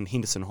West Auckland,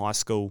 Henderson High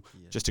School,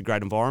 just a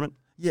great environment?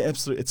 Yeah,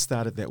 absolutely. It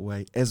started that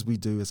way, as we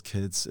do as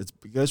kids. It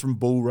goes from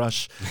bull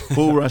rush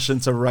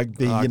into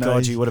rugby. Oh, you know,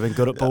 God, you would have been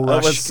good at bull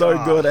rush. I was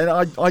so good, and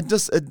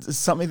it's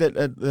something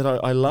that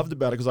I loved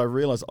about it, because I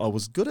realised I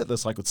was good at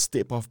this. I could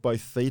step off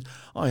both feet.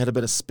 I had a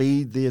bit of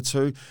speed there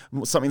too.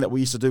 Something that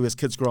we used to do as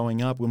kids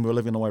growing up when we were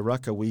living in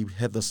Wairaka. We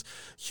had this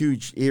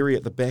huge area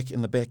at the back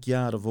in the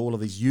backyard of all of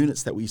these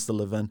units that we used to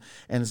live in,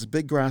 and it's a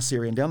big grass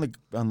area, and down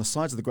on the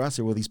sides of the grass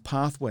area were these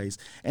pathways.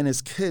 And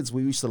as kids,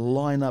 we used to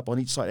line up on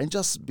each side and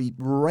just be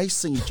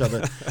racing each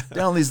other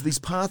down these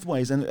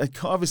pathways, and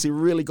it obviously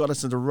really got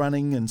us into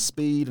running and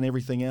speed and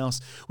everything else,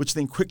 which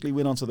then quickly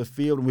went onto the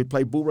field, and we'd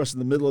play bull rush in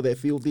the middle of that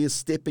field there,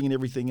 stepping and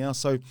everything else.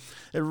 So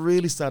it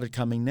really started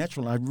coming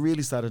natural, and I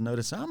really started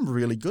noticing I'm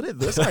really good at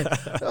this.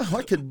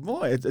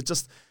 It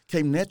just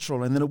came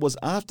natural. And then it was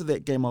after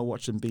that game I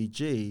watched in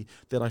BG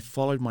that I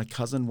followed my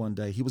cousin one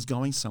day. He was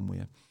going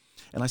somewhere.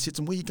 And I said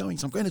to him, "Where are you going?"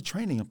 So I'm going to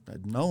training. I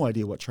had no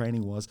idea what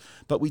training was.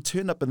 But we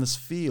turned up in this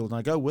field, and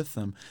I go with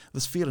them,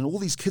 this field, and all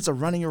these kids are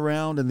running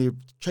around, and they're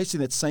chasing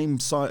that same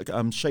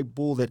shaped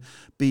ball that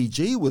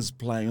BG was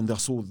playing, and I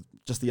saw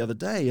just the other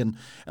day. And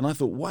I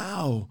thought,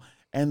 wow.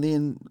 And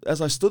then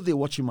as I stood there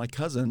watching my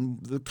cousin,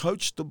 the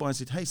coach stood by and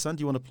said, "Hey, son,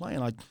 do you want to play?"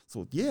 And I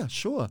thought, yeah,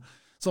 sure.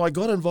 So I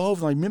got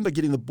involved, and I remember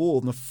getting the ball,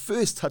 and the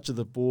first touch of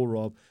the ball,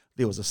 Rob,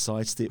 there was a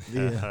sidestep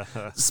there,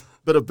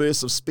 bit of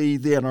burst of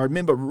speed there, and I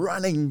remember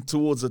running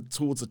towards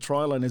the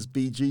try line as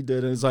BG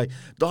did, and as I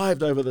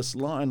dived over this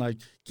line, I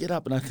get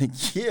up and I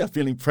think, yeah,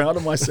 feeling proud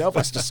of myself,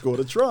 I just scored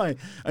a try.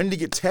 I need to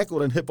get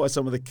tackled and hit by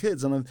some of the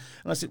kids, and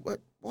I said,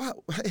 "What?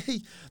 Wow, hey!"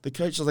 The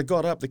coach, as I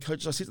got up, I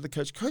said to the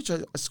coach, "Coach,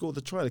 I scored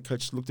the try." The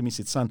coach looked at me and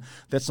said, "Son,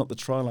 that's not the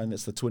try line,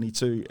 that's the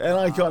 22. And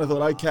I kind of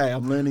thought, okay,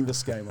 I'm learning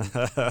this game.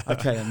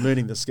 I'm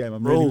learning this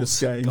game.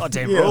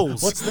 Goddamn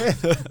rules. What's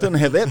that? Didn't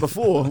have that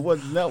before.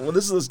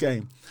 This is this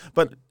game.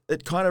 But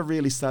it kind of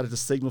really started to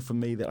signal for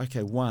me that,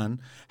 okay,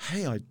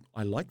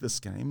 I like this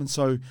game. And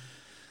so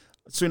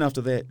soon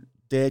after that,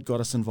 Dad got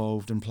us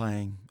involved in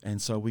playing,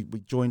 and so we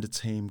joined a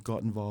team,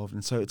 got involved,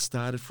 and so it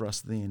started for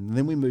us then. And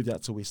then we moved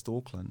out to West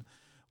Auckland,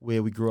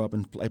 where we grew up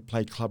and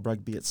played club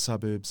rugby at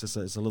Suburbs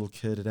as a little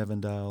kid at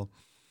Avondale,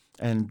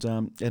 and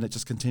it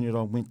just continued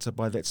on.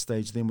 By that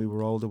stage, then we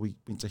were older, we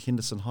went to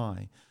Henderson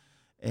High,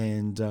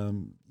 and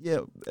and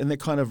that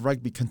kind of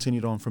rugby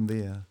continued on from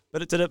there.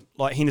 But it did it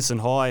like Henderson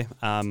High.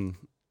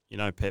 You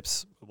know,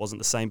 perhaps it wasn't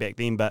the same back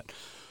then, but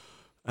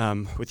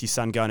with your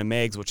son going to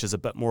Mags, which is a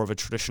bit more of a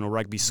traditional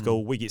rugby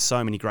school, we get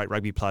so many great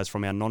rugby players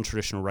from our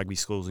non-traditional rugby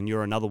schools, and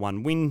you're another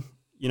one. When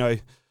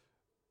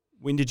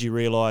did you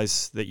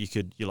realise that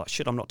you're like,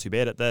 shit, I'm not too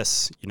bad at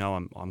this, you know,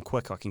 I'm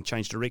quick, I can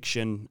change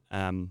direction,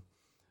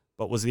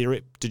 but when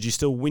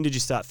did you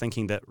start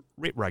thinking that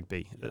rep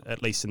rugby,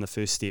 at least in the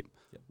first step,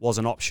 was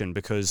an option?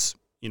 Because,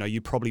 you know,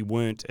 you probably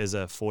weren't as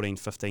a 14,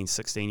 15,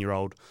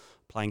 16-year-old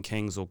playing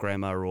Kings or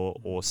Grammar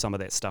or some of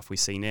that stuff we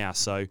see now.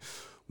 So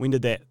when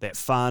did that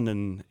fun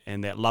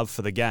and that love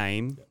for the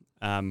game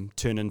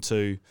turn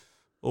into,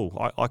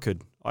 I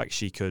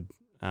actually could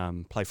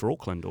play for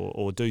Auckland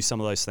or do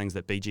some of those things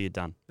that BG had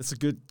done? It's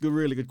a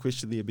really good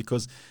question there,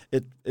 because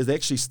it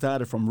actually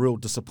started from real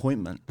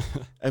disappointment.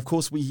 Of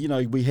course, we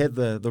had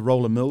the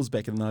roller mills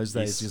back in those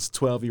days, just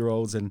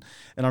 12-year-olds, and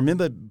I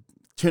remember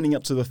turning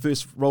up to the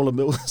first roller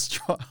mills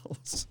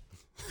trials.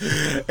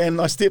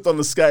 And I stepped on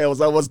the scales.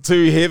 I was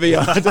too heavy.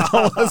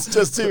 I was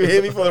just too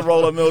heavy for the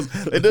roller mills.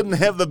 They didn't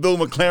have the Bill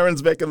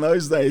McLarens back in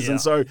those days, and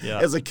so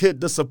as a kid,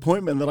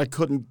 disappointment that I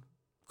couldn't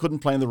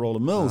play in the roller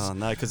mills. Oh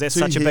no, because that's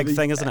such a big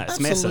thing, isn't it?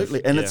 It's absolutely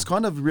massive, and it's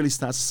kind of really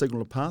starts to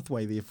signal a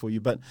pathway there for you.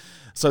 But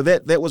so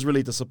that was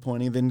really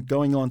disappointing. Then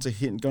going on to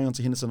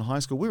Henderson High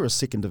School, we were a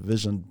second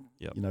division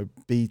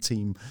B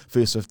team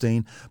first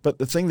 15. But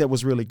the thing that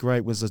was really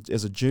great was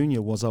as a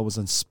junior was I was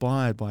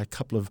inspired by a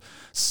couple of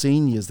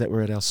seniors that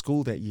were at our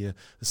school that year.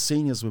 The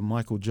seniors were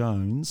Michael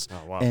Jones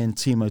and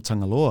Timo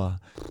Tangaloa.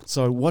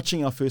 So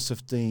watching our first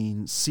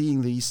 15,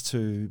 seeing these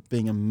two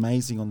being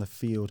amazing on the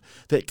field,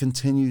 that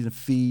continued to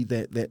feed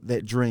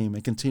that dream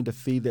and continued to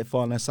feed that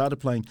fire. And I started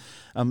playing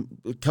a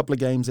couple of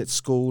games at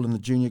school in the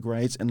junior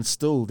grades, and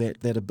still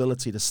that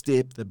ability to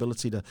step, the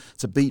ability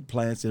to beat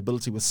players, the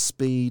ability with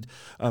speed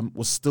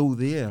was still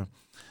there.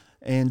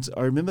 And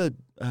I remember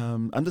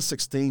under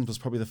 16 was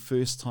probably the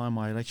first time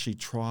I had actually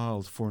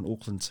trialled for an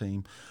Auckland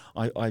team.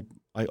 I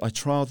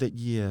trialled that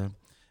year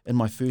in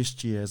my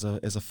first year as a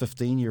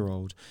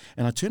 15-year-old,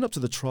 and I turned up to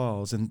the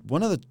trials, and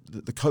one of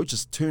the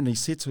coaches turned and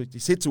he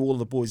said to all of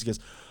the boys, he goes,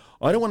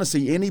 I don't want to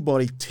see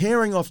anybody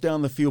tearing off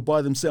down the field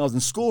by themselves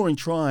and scoring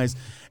tries.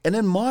 And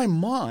in my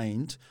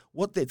mind,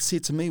 what that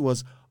said to me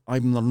was,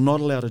 I'm not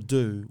allowed to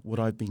do what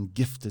I've been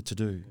gifted to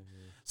do.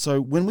 So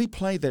when we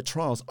played that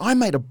trials, I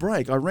made a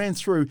break. I ran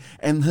through,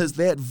 and there's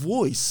that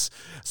voice.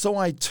 So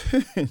I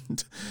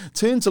turned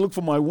to look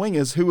for my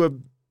wingers who were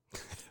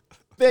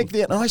back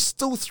there, and I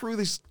still threw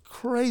this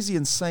crazy,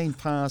 insane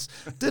pass.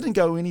 Didn't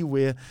go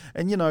anywhere,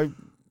 and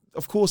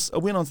of course, I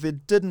went on to there.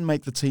 Didn't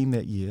make the team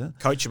that year.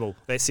 Coachable.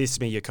 That says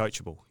to me you're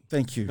coachable.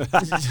 Thank you.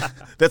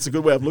 That's a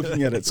good way of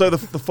looking at it. So the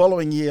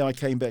following year, I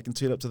came back and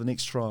turned up to the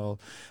next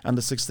trial,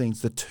 under 16s,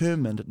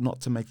 determined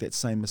not to make that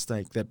same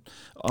mistake, that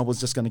I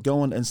was just going to go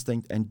on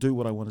instinct and do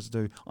what I wanted to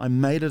do. I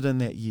made it in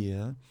that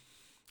year,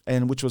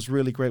 and which was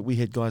really great. We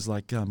had guys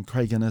like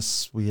Craig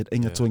Innes, we had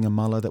Inga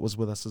Tuingamala that was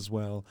with us as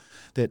well,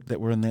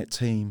 that were in that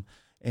team.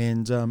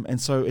 And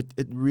so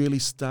it really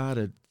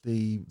started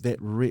that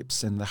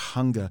reps and the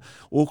hunger.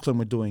 Auckland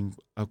were doing,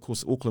 of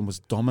course, Auckland was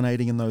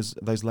dominating in those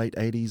late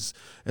 80s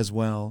as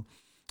well.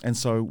 And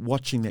so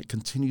watching that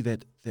continue,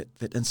 that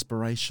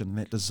inspiration,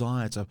 that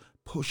desire to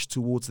push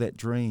towards that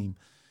dream.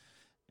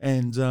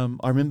 And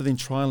I remember then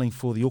trialling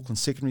for the Auckland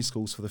secondary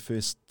schools for the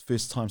first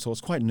time. So I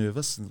was quite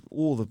nervous, and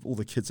all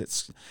the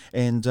kids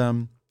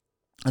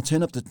I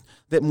turned up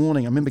that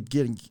morning. I remember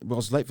I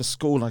was late for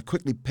school, and I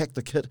quickly packed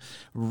the kit,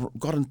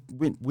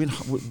 went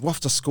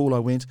off to school. I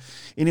went.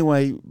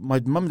 Anyway,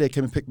 my mum and dad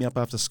came and picked me up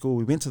after school.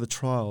 We went to the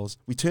trials.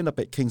 We turned up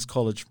at King's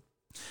College.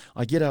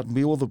 I get out, and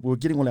we were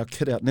getting all our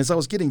kit out. And as I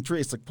was getting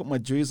dressed, I put my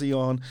jersey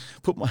on,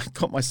 got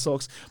my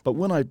socks. But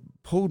when I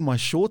pulled my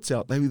shorts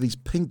out, they were these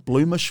pink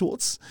bloomer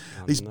shorts.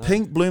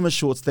 Pink bloomer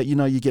shorts that,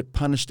 you get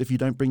punished if you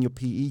don't bring your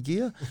PE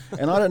gear.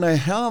 And I don't know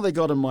how they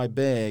got in my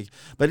bag.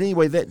 But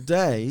anyway, that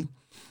day,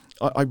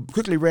 I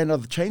quickly ran out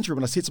of the change room,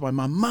 and I said to my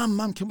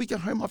Mum, can we go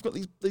home? I've got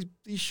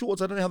these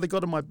shorts. I don't know how they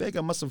got in my bag.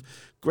 I must have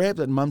grabbed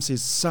it. And Mum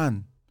says,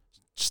 son,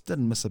 just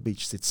didn't miss a beat.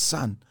 She said,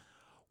 son,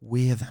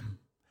 wear them.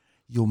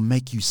 You'll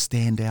make you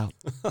stand out.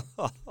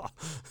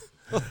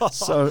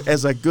 So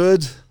as a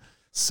good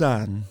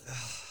son,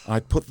 I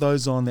put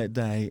those on that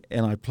day,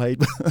 and I played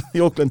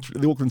the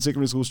Auckland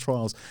Secondary Schools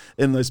trials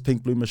in those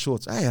pink bloomer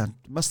shorts. Hey, it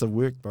must have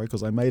worked, bro,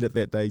 because I made it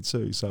that day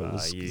too. So it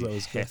was, you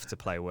have to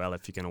play well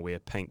if you're going to wear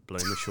pink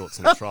bloomer shorts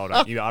in a trial,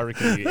 don't you? I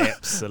reckon you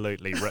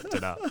absolutely ripped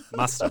it up.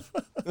 Must have.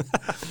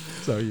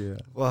 So yeah.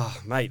 Well,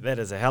 mate, that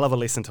is a hell of a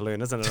lesson to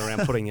learn, isn't it?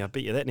 Around putting you. I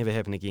bet you that never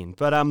happened again.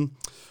 But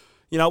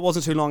it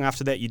wasn't too long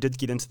after that you did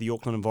get into the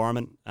Auckland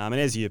environment, and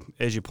as you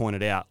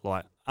pointed out,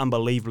 like,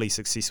 unbelievably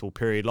successful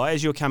period. Like,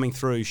 as you're coming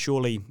through,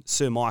 surely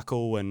Sir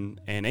Michael and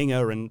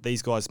Inga and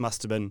these guys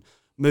must have been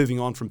moving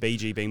on from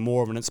BG being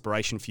more of an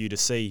inspiration for you to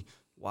see,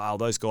 wow,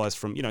 those guys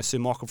from, Sir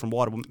Michael from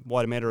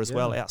Waitemata as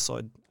well,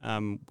 outside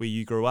where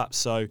you grew up.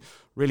 So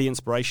really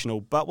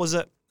inspirational. But was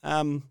it,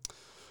 I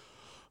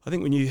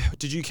think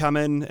did you come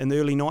in the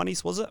early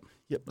 90s, was it?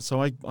 Yep.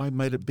 So I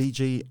made it.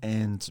 BG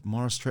and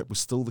Morris Trapp were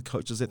still the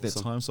coaches at that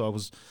time. So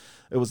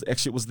it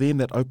was them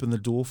that opened the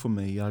door for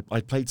me.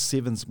 I played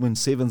sevens when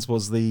sevens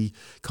was the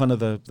kind of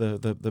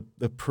the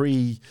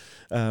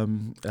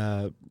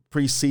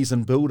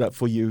pre-season build up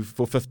for you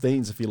for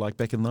 15s, if you like,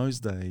 back in those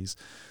days.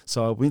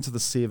 So I went to the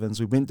sevens.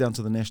 We went down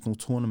to the national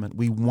tournament.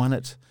 We won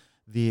it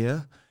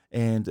there.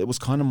 And it was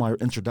kind of my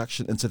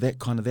introduction into that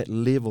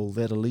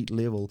elite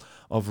level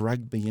of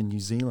rugby in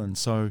New Zealand.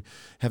 So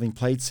having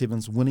played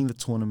sevens, winning the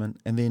tournament,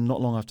 and then not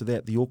long after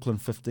that, the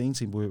Auckland 15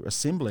 team were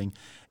assembling,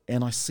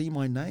 and I see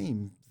my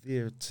name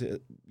there to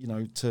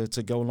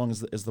go along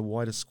as the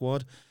wider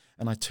squad,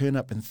 and I turn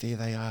up, and there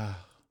they are.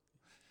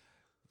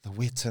 The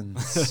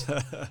Wettins,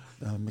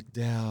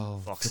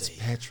 McDowell, Foxy.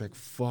 Fitzpatrick,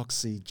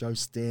 Foxy, Joe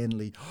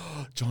Stanley,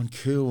 John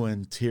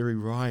Kerwin, Terry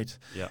Wright,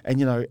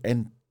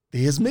 and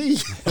there's me.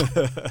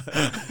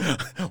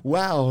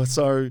 Wow.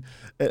 So,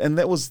 and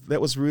that was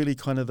really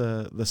kind of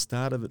the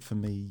start of it for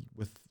me,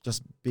 with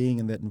just being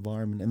in that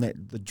environment and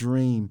the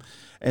dream.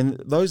 And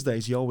those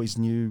days you always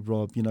knew,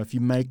 Rob, if you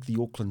make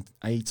the Auckland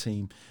A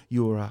team,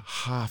 you were a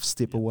half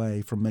step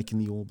away from making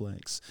the All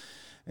Blacks.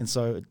 And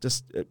so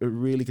it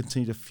really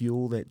continued to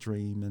fuel that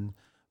dream. And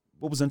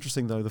what was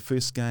interesting, though, the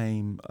first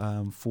game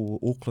for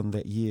Auckland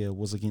that year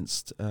was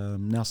against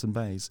Nelson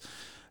Bays.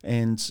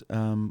 And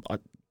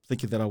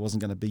thinking that I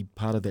wasn't going to be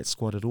part of that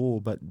squad at all,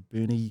 but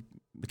Bernie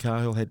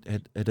McCarhill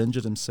had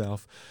injured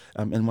himself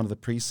in one of the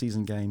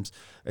preseason games,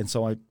 and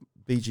so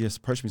BGS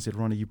approached me and said,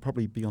 "Ronnie, you'd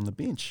probably be on the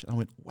bench." I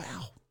went,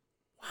 "Wow,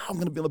 I'm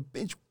going to be on the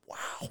bench.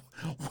 Wow,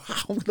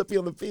 I'm going to be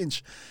on the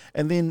bench."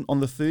 And then on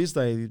the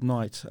Thursday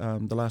night,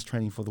 the last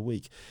training for the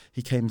week,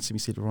 he came to me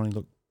and said, "Ronnie,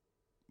 look,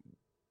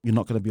 you're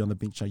not going to be on the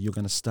bench now. You're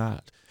going to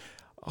start."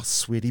 Oh,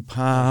 sweaty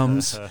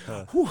palms.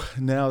 Whew,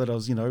 now that I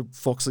was,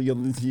 Foxy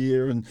on the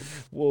year, and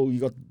whoa, you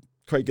got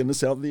Craig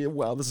Guinness out there.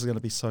 Wow, this is going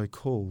to be so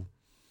cool.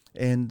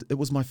 And it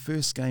was my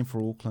first game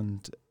for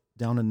Auckland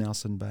down in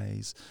Nelson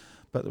Bays.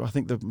 But I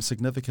think the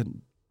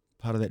significant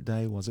part of that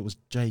day was it was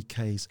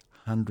JK's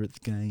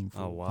 100th game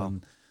for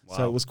Auckland. Wow.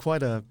 So it was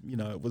quite a,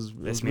 it was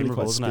really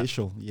quite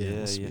special. Yeah,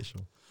 it was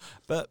special.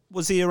 But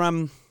was there,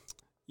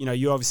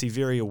 you're obviously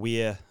very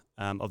aware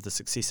of the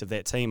success of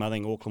that team. I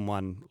think Auckland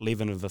won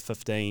 11 of the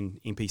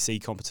 15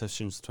 NPC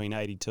competitions between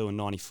 82 and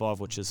 95,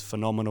 which is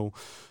phenomenal.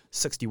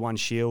 61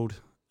 Shield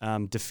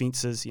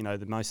defences,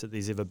 the most that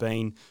there's ever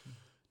been.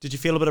 Did you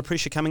feel a bit of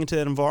pressure coming into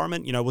that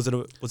environment? Was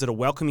it a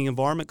welcoming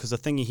environment? Because the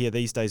thing you hear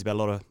these days about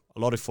a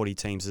lot of footy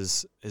teams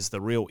is the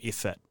real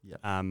effort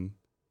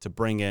to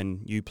bring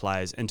in new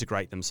players,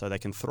 integrate them so they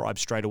can thrive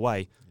straight away.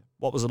 Yep.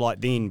 What was it like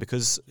then?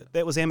 Because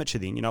that was amateur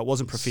then. It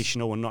wasn't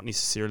professional, and not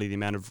necessarily the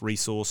amount of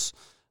resource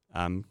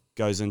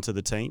goes into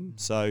the team.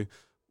 So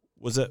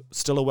was it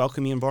still a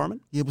welcoming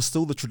environment? Yeah, it was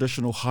still the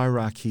traditional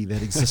hierarchy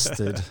that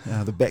existed.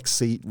 The back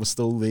seat was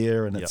still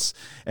there, and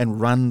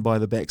and run by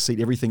the back seat.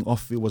 Everything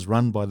off field was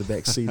run by the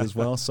back seat as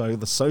well. So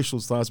the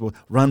social styles were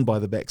run by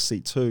the back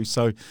seat too.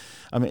 So,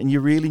 you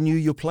really knew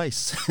your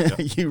place. Yep.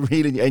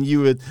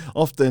 You would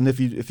often,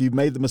 if you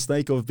made the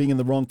mistake of being in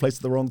the wrong place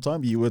at the wrong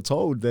time, you were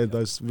told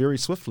those very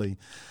swiftly.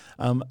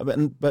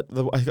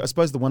 I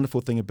suppose the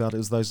wonderful thing about it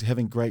is those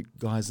having great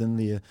guys in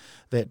there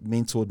that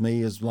mentored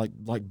me is like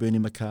Bernie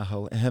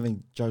McCarhill, and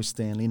having Joe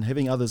Stanley, and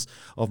having others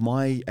of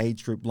my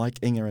age group like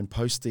Inga and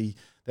Posty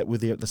that were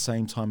there at the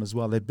same time as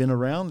well. They've been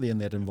around there in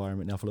that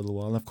environment now for a little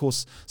while. And of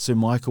course, Sir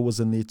Michael was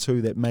in there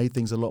too. That made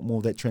things a lot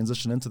more, that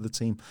transition into the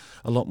team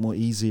a lot more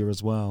easier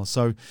as well.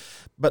 So,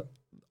 but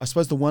I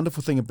suppose the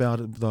wonderful thing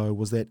about it, though,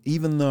 was that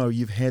even though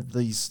you've had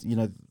these,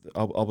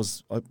 I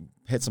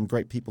had some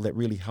great people that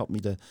really helped me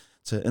to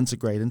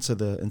integrate into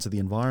the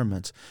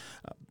environment,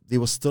 there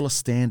was still a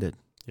standard.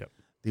 Yep.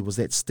 There was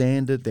that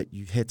standard that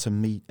you had to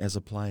meet as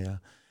a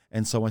player.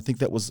 And so I think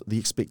that was the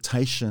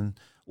expectation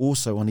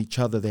also on each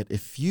other, that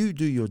if you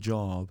do your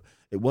job,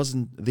 it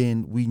wasn't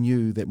then, we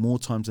knew that more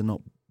times than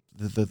not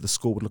the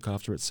score would look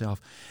after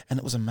itself. And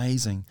it was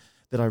amazing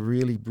that I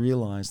really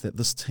realised that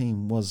this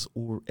team was,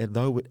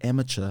 although with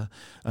amateur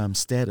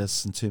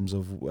status in terms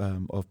of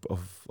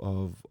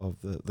the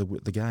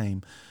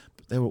game,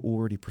 they were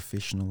already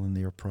professional in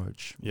their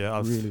approach. Yeah,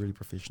 really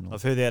professional.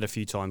 I've heard that a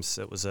few times.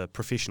 It was a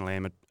professional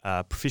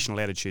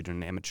attitude in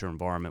an amateur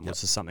environment,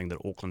 which is something that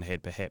Auckland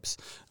had perhaps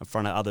in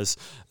front of others.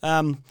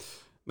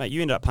 Mate,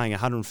 you ended up playing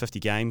 150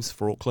 games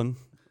for Auckland,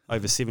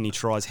 over 70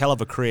 tries. Hell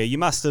of a career. You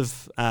must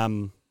have,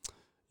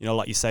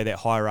 like you say, that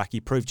hierarchy,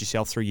 proved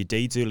yourself through your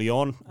deeds early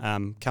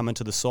on, come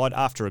into the side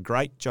after a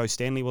great Joe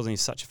Stanley. Wasn't he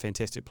such a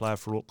fantastic player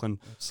for Auckland?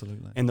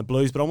 Absolutely. And the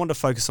Blues. But I wanted to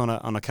focus on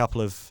a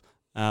couple of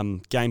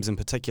games in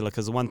particular,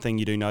 because the one thing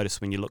you do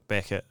notice when you look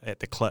back at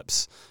the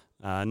clips,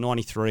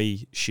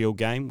 93 Shield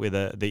game where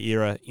the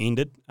era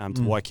ended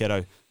to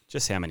Waikato,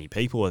 just how many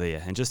people were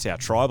there and just how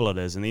tribal it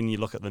is. And then you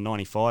look at the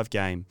 95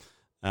 game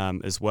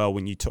as well,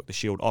 when you took the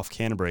Shield off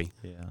Canterbury.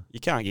 Yeah. You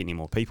can't get any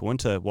more people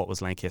into what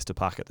was Lancaster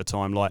Park at the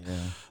time.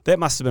 That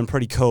must have been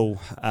pretty cool,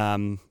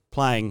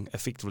 playing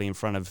effectively in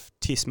front of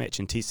test match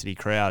intensity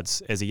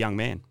crowds as a young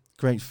man.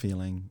 Great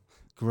feeling.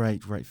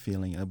 Great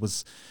feeling. It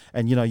was,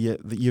 and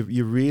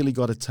you really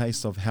got a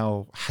taste of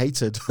how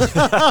hated,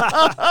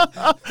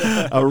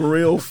 a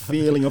real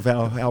feeling of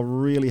how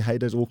really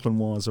hated Auckland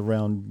was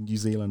around New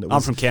Zealand. I'm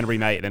from Canterbury,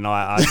 mate, and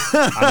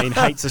I mean,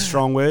 hate's a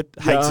strong word.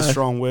 Hate's a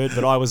strong word,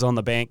 but I was on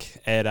the bank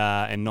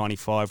in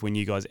 '95 when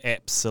you guys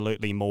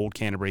absolutely mauled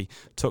Canterbury,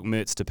 took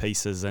Mertz to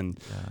pieces, and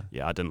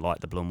I didn't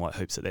like the blue and white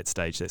hoops at that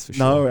stage. That's for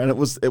sure. No, and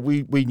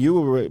we knew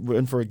we were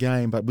in for a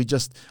game, but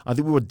I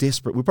think we were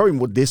desperate. We were probably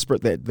more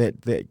desperate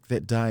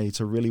that day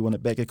to really win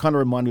it back. It kind of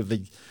reminded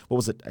me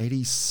of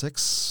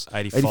 86?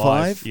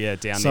 85? Yeah,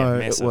 down so there,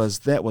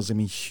 massive. That was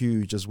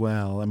huge as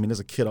well. I mean,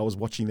 as a kid, I was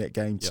watching that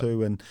game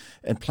too, and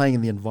playing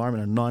in the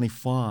environment of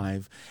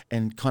 95,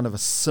 and kind of a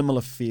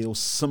similar feel,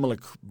 similar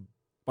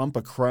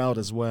bumper crowd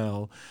as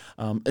well,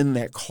 in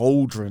that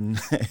cauldron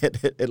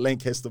at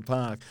Lancaster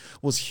Park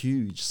was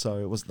huge.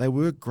 So they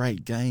were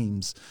great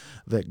games,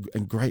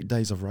 and great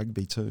days of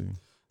rugby too.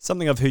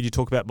 Something I've heard you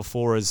talk about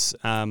before is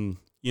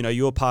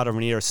you're part of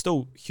an era,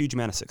 still huge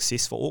amount of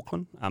success for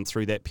Auckland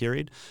through that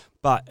period,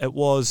 but it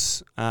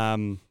was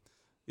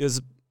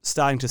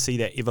starting to see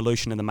that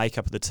evolution in the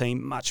makeup of the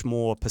team, much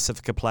more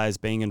Pacifica players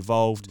being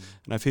involved.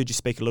 And I've heard you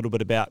speak a little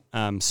bit about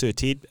Sir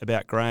Ted,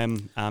 about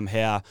Graham,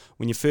 how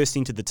when you first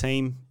entered the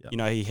team, you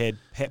know, he had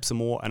perhaps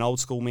an old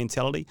school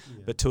mentality,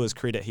 but to his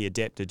credit, he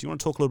adapted. Do you want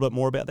to talk a little bit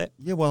more about that?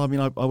 Yeah, well, I mean,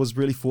 I was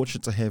really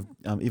fortunate to have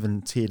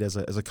even Ted as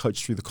a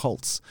coach through the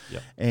Colts.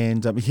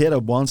 And he had a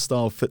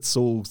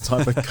one-style-fits-all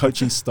type of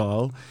coaching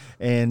style.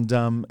 And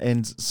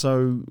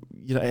so,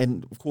 you know,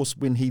 and of course,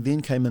 when he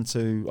then came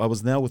into, I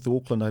was now with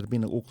Auckland, I'd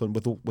been in Auckland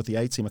with the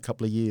A-team a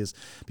couple of years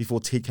before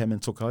Ted came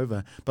and took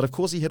over. But of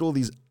course, he had all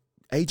these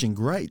aging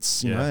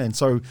greats, you know, and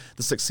so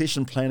the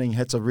succession planning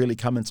had to really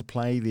come into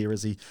play there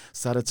as he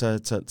started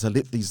to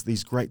let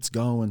these greats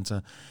go and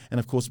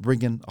of course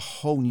bring in a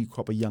whole new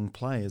crop of young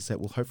players that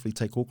will hopefully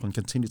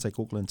continue to take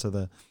Auckland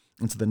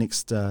into the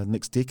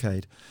next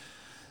decade.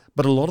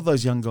 But a lot of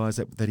those young guys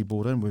that he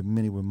brought in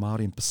many were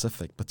Māori and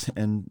Pacific,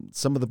 and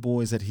some of the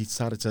boys that he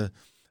started to,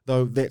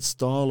 though that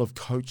style of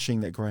coaching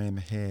that Graham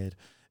had,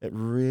 it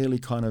really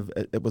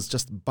it was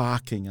just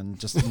barking and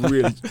just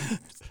really,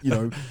 you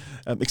know,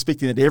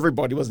 expecting that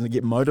everybody was going to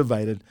get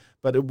motivated.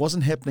 But it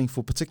wasn't happening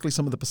for particularly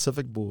some of the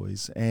Pacific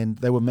boys, and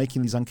they were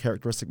making these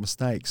uncharacteristic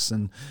mistakes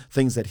and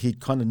things that he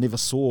kind of never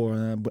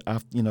saw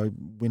after, you know,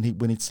 when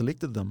he'd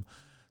selected them.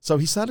 So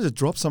he started to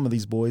drop some of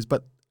these boys,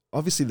 but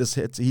obviously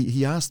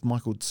he asked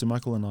Sir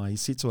Michael and I, he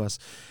said to us,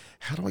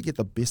 how do I get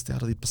the best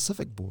out of the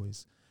Pacific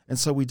boys? And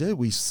so we did.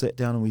 We sat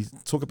down and we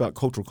talk about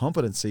cultural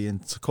competency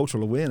and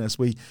cultural awareness.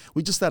 We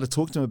just started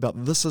talking to them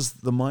about this is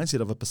the mindset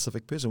of a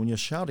Pacific person. When you're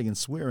shouting and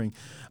swearing,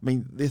 I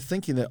mean, they're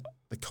thinking that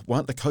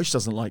the coach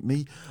doesn't like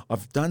me,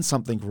 I've done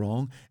something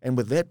wrong, and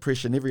with that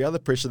pressure and every other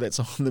pressure that's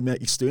on them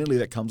externally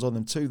that comes on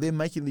them too, they're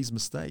making these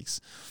mistakes.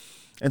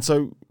 And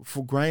so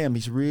for Graham,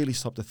 he's really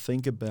stopped to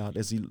think about,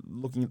 as he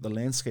looking at the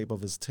landscape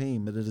of his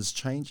team, that it is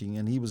changing,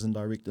 and he was in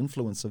direct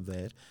influence of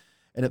that.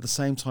 And at the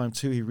same time,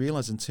 too, he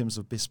realised in terms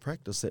of best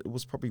practice that it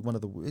was probably one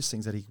of the worst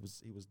things that he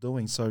was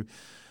doing. So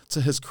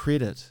to his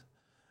credit,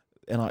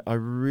 and I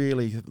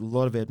really have a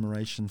lot of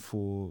admiration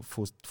for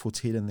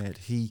Ted in that,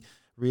 he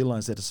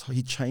realised that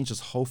he changed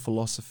his whole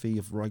philosophy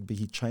of rugby.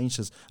 He changed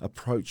his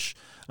approach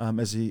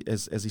as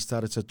he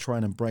started to try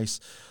and embrace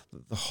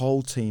the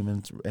whole team.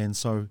 And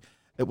so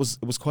it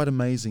was quite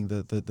amazing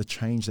the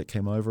change that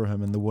came over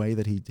him and the way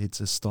that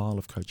his style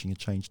of coaching had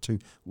changed to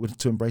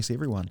embrace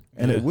everyone.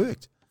 And it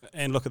worked.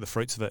 And look at the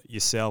fruits of it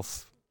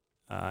yourself,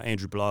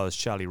 Andrew Blowers,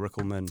 Charlie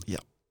Rickelman,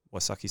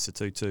 Waisaki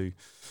Satutu,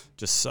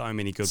 just so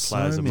many good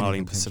players of Māori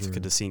and Pacifica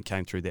descent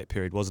came through that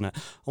period, wasn't it?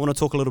 I want to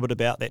talk a little bit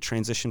about that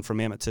transition from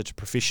amateur to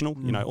professional,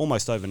 you know,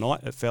 almost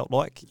overnight it felt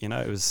like, you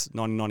know, it was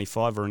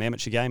 1995 for an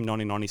amateur game,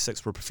 1996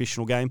 for a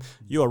professional game.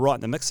 You were right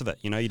in the mix of it,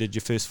 you know, you did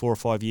your first 4 or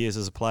 5 years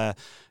as a player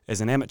as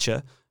an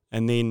amateur,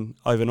 and then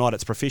overnight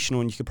it's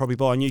professional and you could probably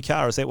buy a new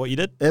car. Is that what you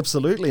did?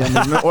 Absolutely. I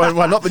mean,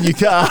 well, not the new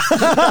car,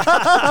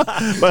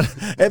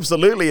 but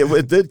absolutely.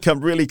 It did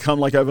come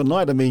like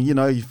overnight. I mean, you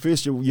know,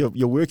 first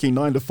you're working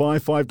 9 to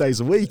 5, 5 days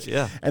a week.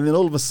 Yeah. And then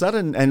all of a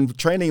sudden, and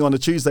training on a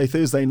Tuesday,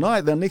 Thursday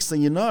night, the next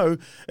thing you know,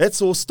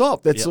 it's all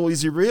stopped. That's all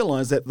as you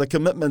realise that the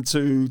commitment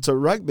to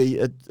rugby,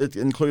 it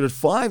included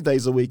 5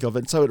 days a week of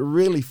it. So it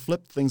really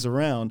flipped things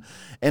around.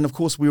 And of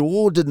course, we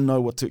all didn't know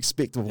what to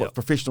expect of what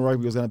professional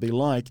rugby was going to be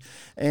like.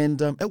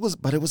 And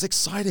it was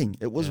exciting.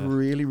 It was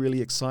really,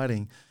 really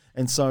exciting.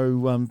 And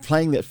so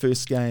playing that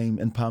first game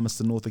in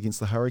Palmerston North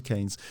against the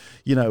Hurricanes,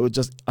 you know,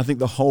 I think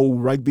the whole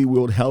rugby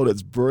world held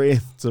its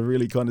breath to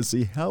really kind of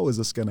see, how is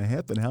this going to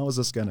happen? How is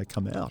this going to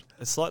come out?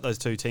 It's like those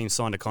two teams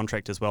signed a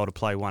contract as well to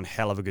play one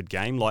hell of a good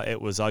game. Like,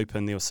 it was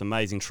open. There were some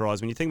amazing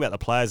tries. When you think about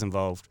the players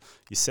involved,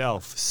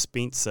 yourself,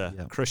 Spencer,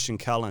 Christian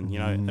Cullen, you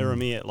know,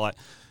 Iramia, like,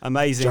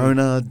 amazing.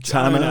 Jonah,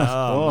 Tana.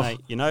 Oh,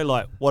 mate, you know,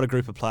 like, what a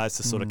group of players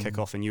to sort of kick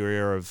off a new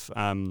era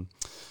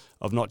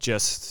of not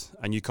just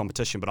a new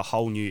competition, but a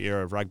whole new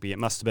era of rugby. It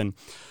must have been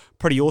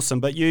pretty awesome.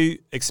 But you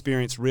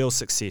experienced real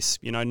success.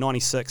 You know,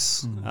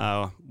 96,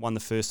 won the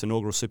first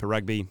inaugural Super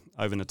Rugby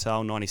over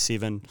Natal.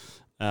 97,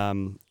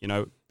 you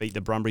know, beat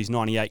the Brumbies.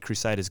 98,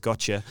 Crusaders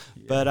got you.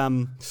 Yeah. But,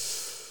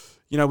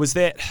 you know, was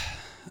that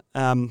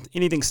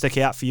anything stick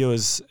out for you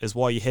as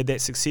why you had that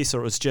success,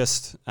 or it was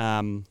just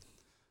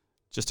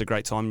a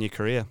great time in your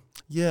career?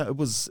 Yeah, it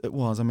was.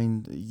 I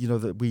mean, you know,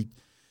 that we...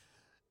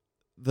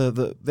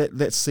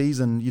 That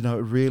season, you know,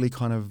 really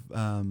kind of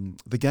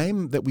the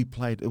game that we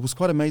played, it was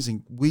quite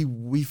amazing.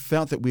 We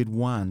felt that we'd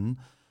won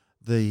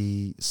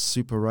the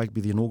Super Rugby,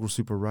 the inaugural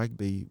Super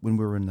Rugby, when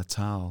we were in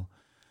Natal.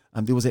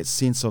 There was that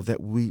sense of that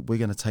we're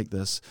going to take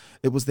this.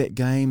 It was that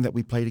game that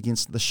we played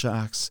against the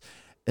Sharks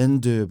in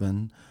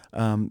Durban,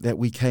 that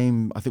we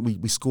came, I think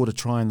we scored a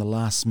try in the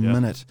last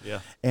minute. Yeah.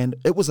 And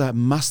it was a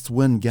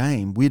must-win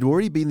game. We'd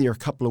already been there a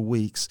couple of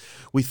weeks.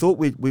 We thought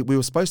we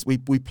were supposed to,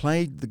 we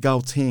played the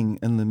Gauteng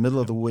in the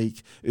middle of the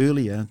week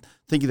earlier,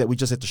 thinking that we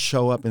just had to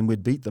show up and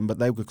we'd beat them, but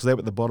because they were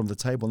at the bottom of the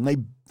table,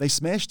 and they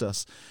smashed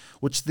us,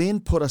 which then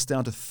put us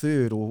down to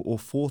third or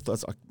fourth,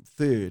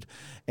 third.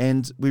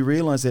 And we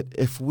realised that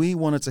if we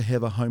wanted to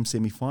have a home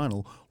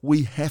semi-final,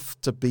 we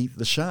have to beat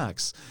the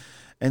Sharks.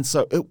 And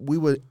so we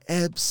were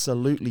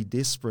absolutely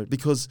desperate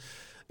because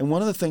And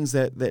one of the things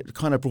that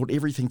kind of brought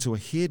everything to a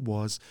head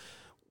was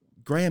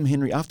Graham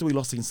Henry, after we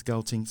lost against the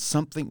Gauteng,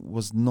 something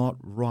was not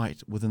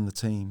right within the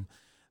team.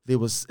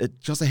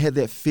 I had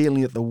that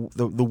feeling that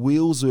the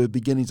wheels were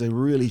beginning to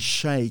really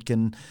shake,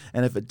 and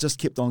if it just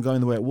kept on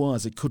going the way it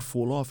was, it could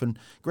fall off. And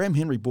Graham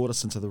Henry brought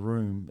us into the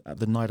room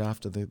the night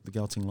after the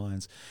Gauteng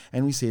Lions,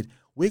 and we said,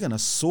 we're going to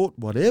sort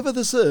whatever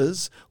this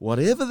is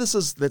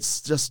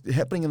that's just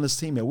happening in this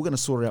team now, we're going to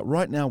sort it out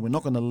right now. We're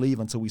not going to leave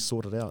until we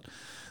sort it out.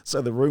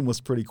 So the room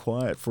was pretty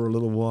quiet for a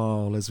little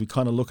while as we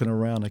kind of looking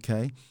around,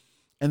 okay?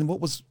 And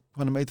what was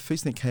kind of made the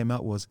first thing that came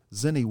out was,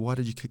 Zinni, why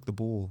did you kick the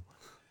ball?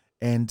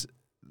 And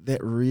that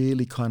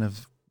really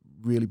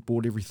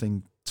brought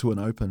everything to an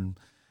open.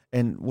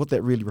 And what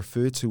that really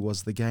referred to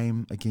was the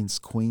game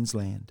against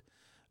Queensland.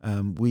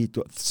 We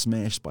got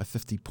smashed by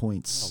 50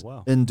 points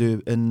in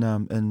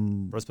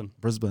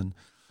Brisbane.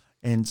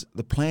 And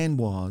the plan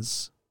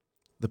was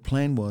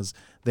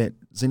that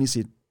Zinni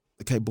said,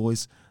 okay,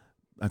 boys,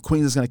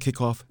 Queensland's going to kick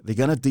off. They're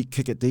going to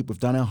kick it deep. We've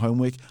done our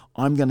homework.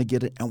 I'm going to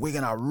get it, and we're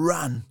going to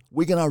run.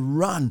 We're going to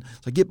run.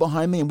 So get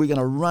behind me, and we're going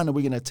to run, and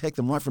we're going to attack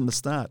them right from the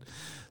start.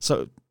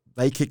 So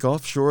they kick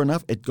off. Sure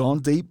enough, it gone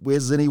deep where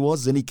Zinni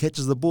was. Zinni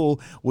catches the ball.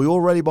 We're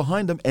already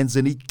behind him, and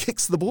Zinni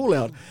kicks the ball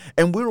out.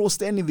 And we're all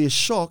standing there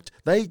shocked.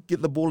 They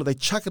get the ball, they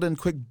chuck it in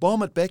quick,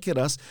 bomb it back at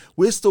us.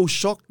 We're still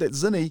shocked at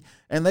Zinni,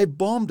 and they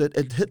bombed it.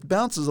 It hit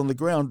bounces on the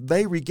ground.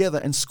 They regather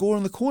and score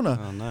in the corner.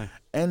 Oh, no.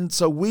 And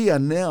so we're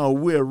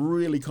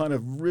really kind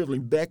of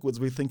reveling backwards.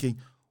 We're thinking,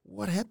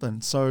 what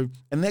happened? So,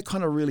 and that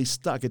kind of really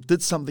stuck. It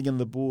did something in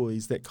the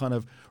boys that kind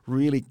of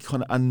really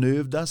kind of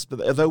unnerved us.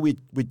 But although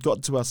we'd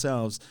got to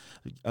ourselves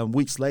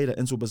weeks later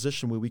into a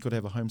position where we could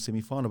have a home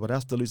semi-final, but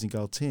after losing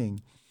Gauteng,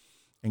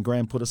 and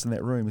Graham put us in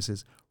that room, he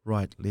says,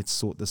 right, let's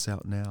sort this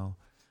out now.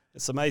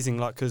 It's amazing,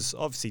 like, because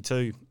obviously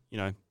too,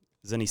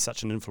 Zinni's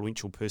such an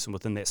influential person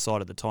within that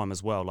side at the time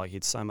as well. Like, he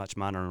had so much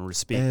money and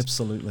respect.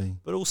 Absolutely.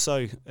 But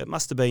also, it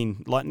must have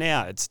been, like,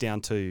 now it's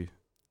down to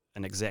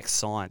an exact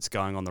science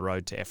going on the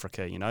road to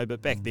Africa,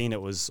 But back then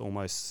it was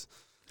almost,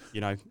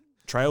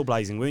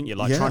 trailblazing, weren't you?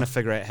 Like, trying to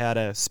figure out how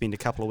to spend a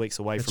couple of weeks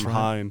away from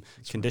home,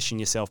 condition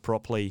yourself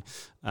properly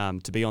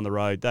to be on the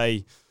road.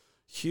 They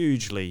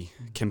hugely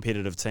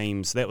competitive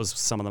teams. That was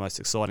some of the most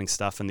exciting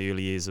stuff in the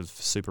early years of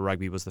Super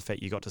Rugby, was the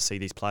fact you got to see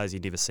these players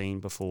you'd never seen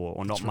before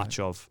or not much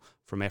of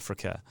from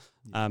Africa.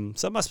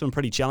 So it must have been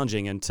pretty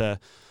challenging, and to,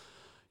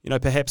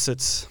 perhaps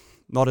it's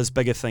not as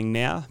big a thing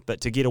now,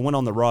 but to get a win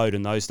on the road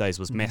in those days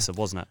was massive,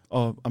 wasn't it?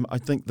 Oh, I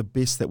think the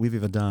best that we've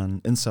ever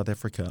done in South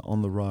Africa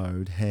on the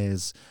road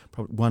has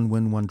probably 1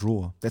 win, 1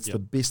 draw. That's the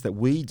best that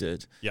we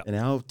did in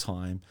our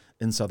time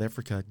in South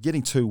Africa.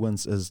 Getting 2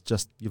 wins is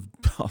just,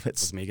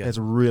 that's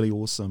really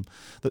awesome.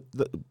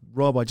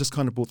 Rob, I just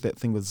kind of brought that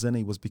thing with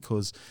Zinni was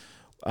because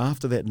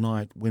after that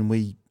night when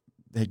we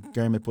had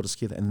Graham had put us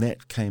together and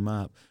that came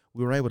up,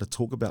 we were able to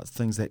talk about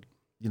things that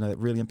that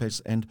really impacts.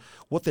 And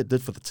what that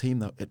did for the team,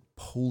 though, it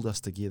pulled us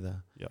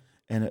together. Yeah.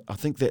 And I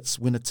think that's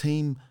when a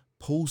team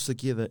pulls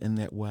together in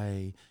that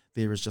way,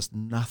 there is just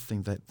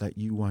nothing that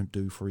you won't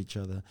do for each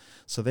other.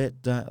 So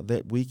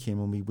that weekend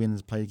when we went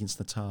and played against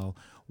Natal,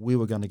 we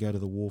were going to go to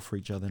the war for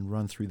each other and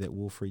run through that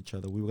war for each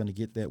other. We were going to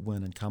get that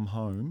win and come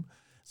home.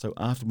 So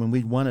after, when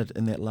we won it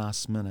in that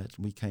last minute,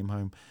 we came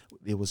home,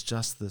 there was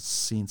just this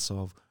sense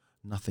of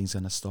nothing's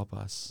going to stop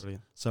us.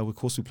 Brilliant. So, of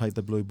course, we played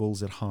the Blue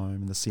Bulls at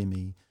home in the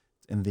semi.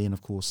 And then,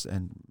 of course, met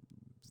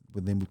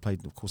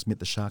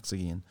the Sharks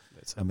again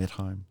at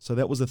home. So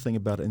that was the thing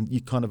about it. And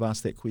you kind of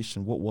asked that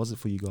question, what was it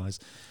for you guys?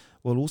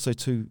 Well, also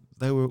too,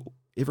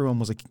 everyone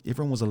was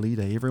a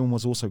leader. Everyone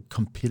was also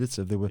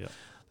competitive.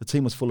 The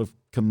team was full of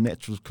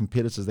natural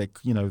competitors. That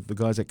the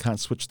guys that can't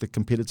switch the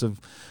competitive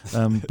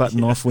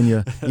button off when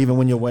you're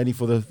waiting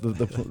for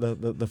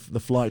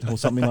the flight or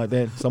something like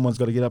that. Someone's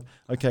got to get up.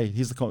 Okay,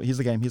 here's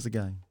the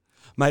game.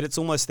 Mate, it's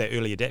almost that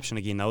early adaptation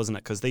again, though, isn't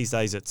it? Because these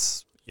days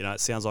it's. It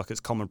sounds like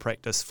it's common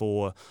practice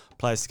for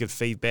players to give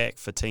feedback,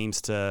 for teams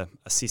to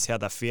assess how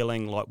they're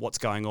feeling, like what's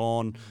going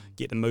on,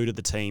 get the mood of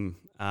the team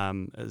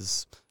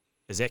as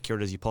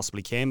accurate as you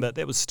possibly can. But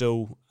that was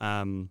still,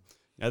 that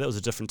was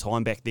a different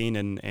time back then,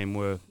 and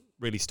we're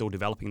really still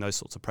developing those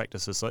sorts of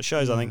practices. So it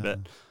shows, I think,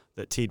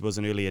 that Ted was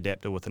an early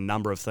adapter with a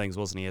number of things,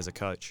 wasn't he, as a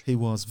coach? He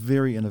was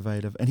very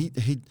innovative, and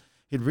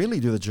he'd really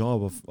do the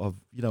job of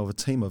a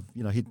team of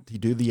he'd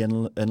do the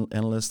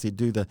analyst, he'd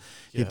do the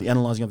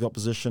analysing of the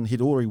opposition.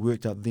 He'd already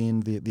worked out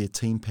then their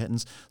team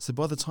patterns. So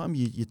by the time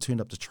you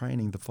turned up to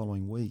training the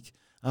following week,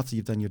 after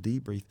you've done your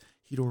debrief,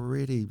 he'd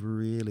already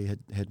really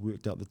had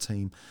worked out the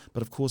team.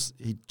 But of course,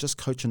 he'd just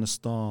coach in a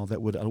style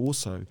that would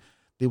also,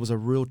 there was a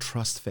real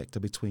trust factor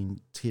between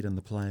Ted and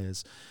the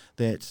players.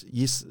 That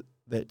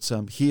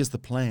here's the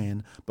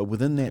plan, but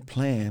within that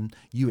plan,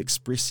 you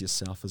express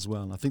yourself as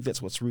well. And I think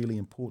that's what's really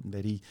important,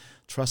 that he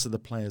trusted the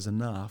players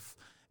enough,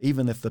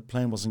 even if the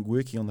plan wasn't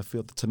working on the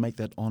field, to make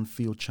that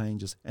on-field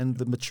changes. And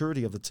the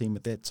maturity of the team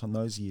at that time,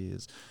 those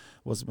years,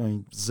 was,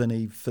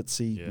 Zinni,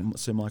 Fitzy,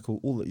 Sir Michael,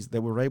 all these, they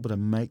were able to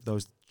make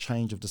those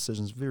change of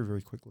decisions very,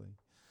 very quickly.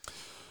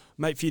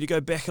 Mate, for you to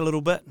go back a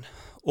little bit,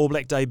 All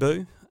Black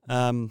debut,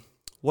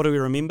 What do we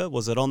remember?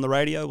 Was it on the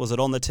radio? Was it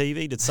on the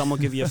TV? Did someone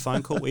give you a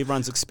phone call?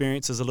 Everyone's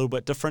experience is a little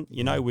bit different.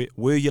 You know,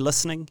 were you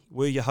listening?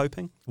 Were you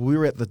hoping? We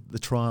were at the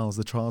trials.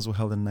 The trials were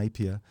held in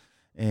Napier,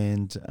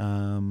 and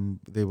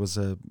there was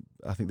I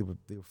think there were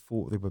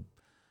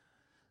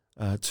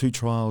 2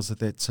 trials at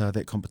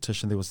that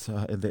competition. There was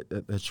at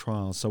the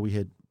trials. So we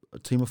had a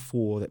team of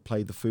 4 that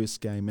played the first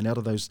game, and out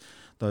of those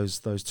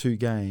 2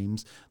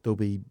 games, there'll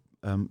be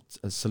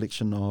a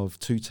selection of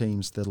 2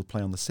 teams that'll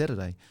play on the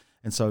Saturday.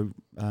 And so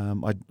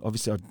I'd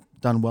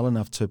done well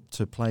enough to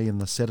play in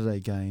the Saturday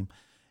game,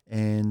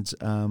 and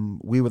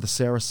we were the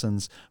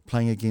Saracens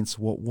playing against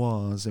what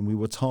was, and we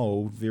were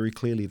told very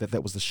clearly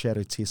that was the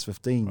Shadow Test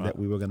 15 that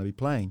we were going to be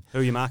playing. Who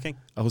are you marking?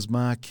 I was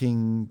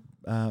marking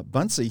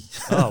Bunsey.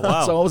 Oh,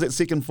 wow. So I was at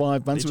second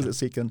 5, Bunsey was at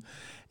second,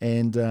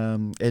 and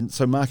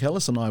so Mark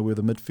Ellis and I were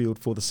the midfield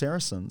for the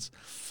Saracens,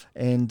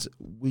 and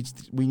we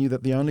knew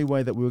that the only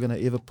way that we were going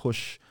to ever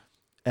push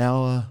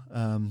our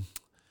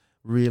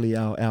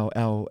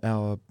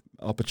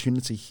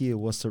opportunity here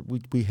was to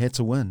we had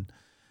to win.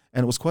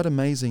 And it was quite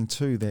amazing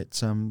too that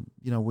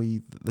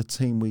the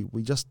team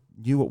we just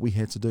knew what we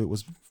had to do. It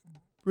was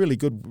really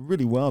good,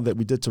 really well that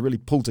we did to really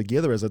pull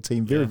together as a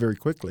team very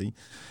quickly,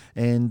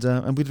 and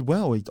we did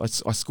well.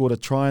 I scored a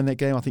try in that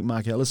game. I think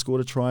Mark Ellis scored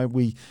a try. And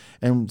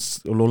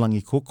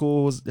Lolangi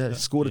Koko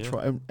scored a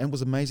try, and it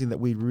was amazing that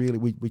we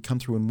come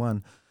through and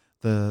won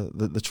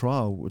the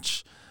trial,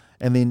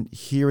 and then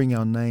hearing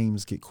our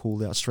names get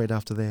called out straight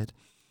after that.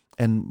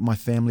 And my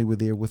family were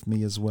there with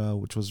me as well,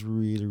 which was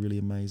really, really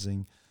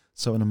amazing.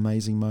 So an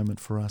amazing moment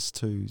for us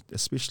too,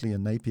 especially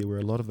in Napier, where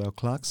a lot of our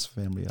Clark's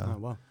family are. Oh,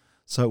 wow.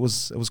 So it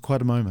was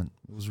quite a moment.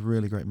 It was a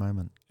really great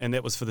moment. And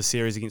that was for the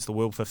series against the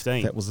World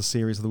 15. That was the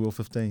series of the World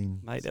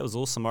 15. Mate, that was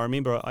awesome. I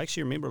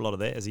actually remember a lot of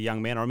that as a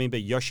young man. I remember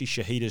Yoshi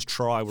Shahida's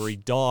try where he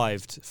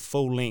dived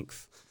full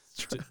length.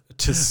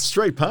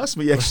 Straight past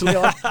me, actually.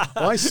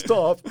 I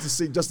stopped to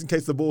see, just in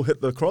case the ball hit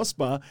the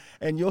crossbar,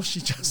 and Yoshi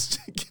just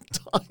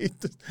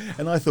dived.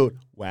 And I thought,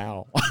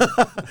 wow.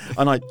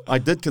 And I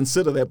did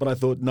consider that, but I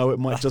thought, no, it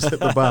might just hit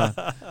the bar.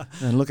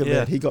 And look at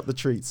that, he got the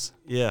treats.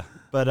 Yeah,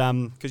 but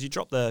because you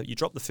dropped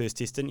the first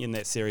test, didn't you, in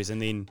that series, and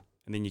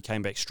then you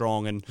came back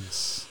strong. And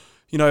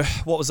you know,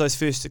 what was those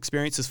first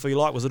experiences for you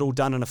like? Was it all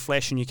done in a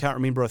flash, and you can't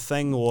remember a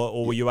thing,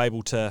 or were you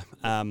able to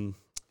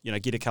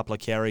get a couple of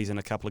carries and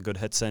a couple of good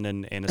hits in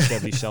and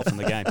establish yourself in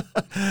the game?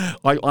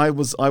 I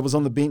was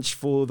on the bench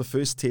for the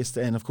first test,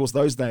 and of course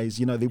those days,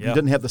 we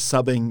didn't have the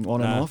subbing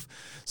on and off,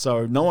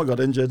 so no one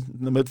got injured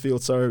in the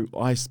midfield. So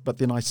but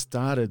then I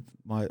started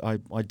I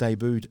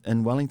debuted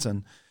in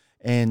Wellington,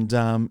 and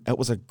it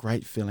was a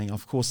great feeling.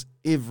 Of course,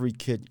 every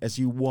kid, as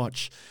you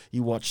watch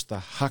the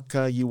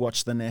haka, you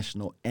watch the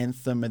national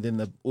anthem, and then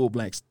the All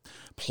Blacks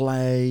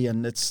play,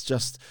 and it's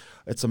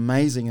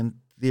amazing. And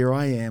there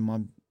I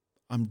am,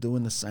 I'm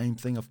doing the same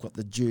thing. I've got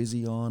the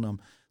jersey on.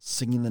 I'm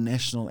singing the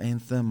national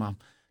anthem. I'm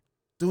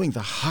doing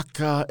the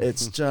haka.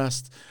 It's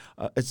just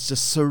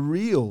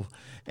surreal.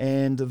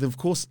 And of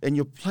course, and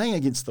you're playing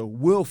against the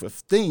World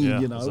 15.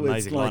 Yeah, it was an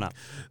amazing lineup.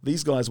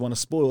 These guys want to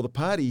spoil the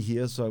party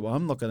here, so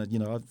I'm not going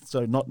to.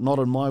 So not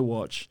on my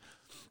watch.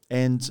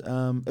 And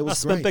it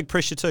was great. A big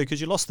pressure too, because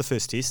you lost the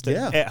first test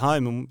at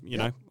home,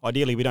 and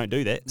ideally we don't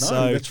do that. No,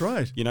 so that's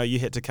right. You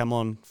had to come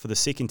on for the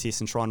second test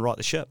and try and right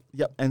the ship.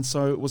 Yep, and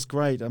so it was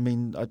great. I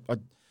mean,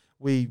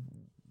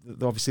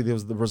 obviously there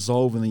was the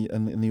resolve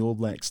in the All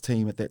Blacks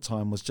team at that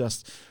time was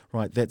just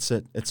right. That's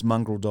it. It's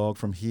mongrel dog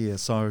from here.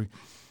 So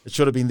it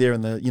should have been there in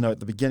the at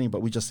the beginning,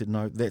 but we just said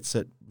no. That's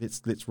it.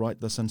 Let's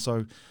write this, and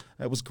so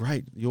it was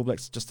great. The All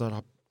Blacks just started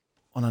up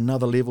on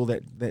another level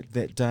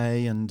that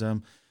day,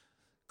 and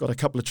got a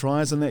couple of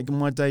tries in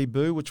my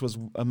debut, which was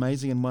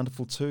amazing and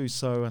wonderful too.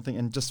 So I think,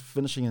 and just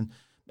finishing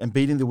and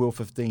beating the World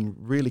 15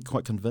 really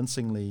quite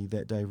convincingly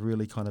that day,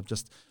 really kind of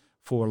just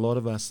for a lot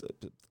of us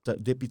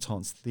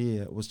debutants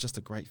there, it was just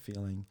a great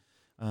feeling.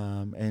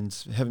 And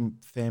having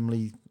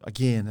family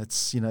again,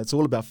 it's it's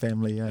all about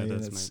family. Yeah,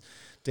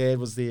 Dad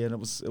was there, and it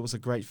was a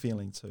great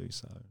feeling too.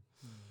 So.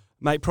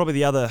 Mate, probably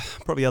the other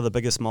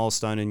biggest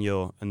milestone in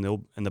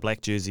the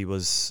black jersey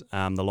was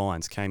the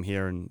Lions came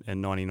here in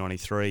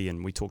 1993,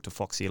 and we talked to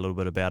Foxy a little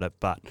bit about it,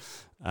 but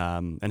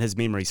and his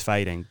memory's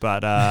fading.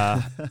 But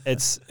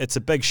it's a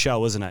big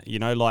show, isn't it? You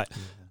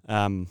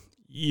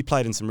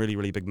played in some really,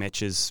 really big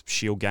matches,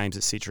 Shield games,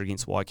 etc.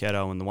 against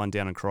Waikato, and the one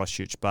down in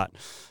Christchurch. But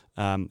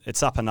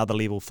it's up another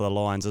level for the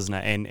Lions, isn't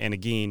it? And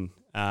again,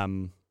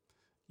 we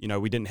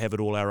didn't have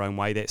it all our own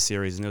way that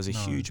series, and there was a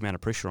huge amount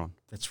of pressure on.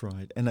 That's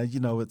right, and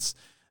it's.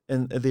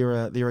 And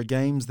there are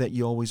games that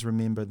you always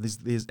remember.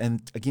 There's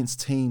and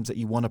against teams that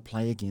you want to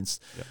play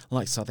against,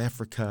 like South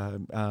Africa,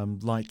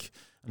 and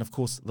of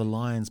course the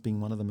Lions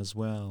being one of them as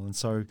well. And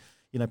so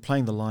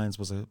playing the Lions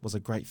was a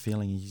great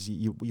feeling.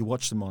 You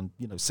watch them on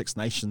Six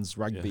Nations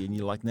rugby, and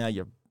you're like, now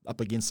you're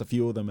up against a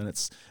few of them, and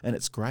it's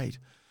great.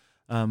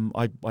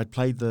 I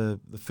played the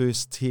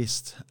first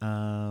test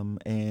or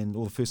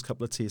the first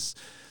couple of tests.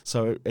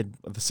 So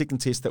the second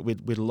test that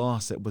we'd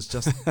lost, it was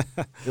just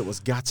it was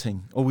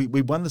gutting. Or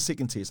we won the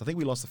second test. I think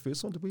we lost the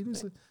first one. Did we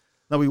lose it?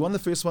 No, we won the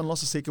first one,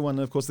 lost the second one,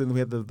 and of course then we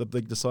had the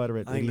big decider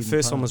at I think Eden the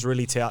first Park. one was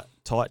really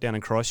tight down in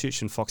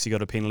Christchurch, and Foxy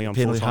got a penalty on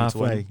Penalty full time to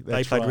win. halfway, They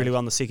that's played really right. well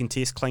on the second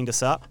test, cleaned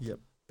us up. Yep.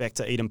 Back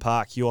to Eden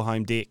Park, your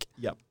home deck.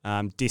 Yep.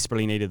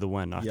 Desperately needed the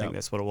win. I Yep. think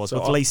that's what it was. So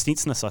With Lee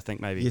Stensness, I think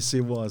maybe. Yes,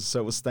 it was.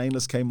 So it was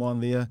Stainless came on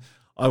there.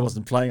 I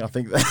wasn't playing, I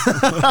think.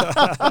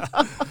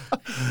 That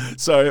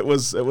so it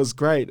was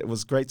great. It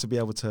was great to be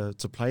able to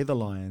play the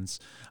Lions.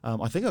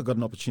 I think I got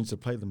an opportunity to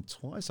play them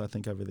twice, I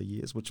think, over the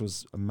years, which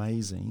was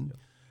amazing. Yep.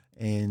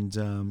 And,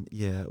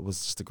 it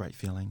was just a great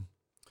feeling.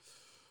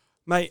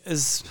 Mate,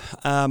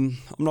 I'm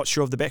not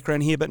sure of the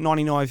background here, but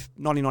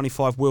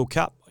 1995 World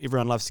Cup.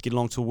 Everyone loves to get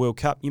along to a World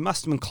Cup. You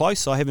must have been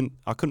close. I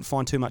couldn't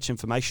find too much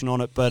information on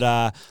it, but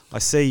I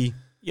see,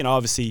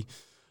 obviously,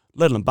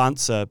 Little and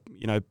Bunce are,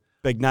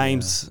 big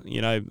names.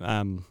 Yeah.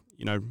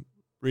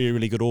 Really,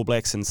 really good All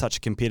Blacks in such a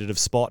competitive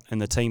spot in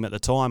the team at the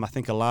time. I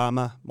think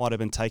Alama might have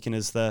been taken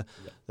as the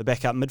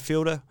backup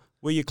midfielder.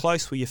 Were you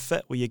close? Were you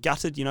fit? Were you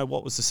gutted?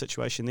 What was the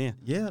situation there?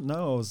 Yeah,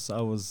 no,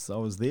 I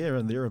was there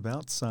and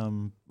thereabouts.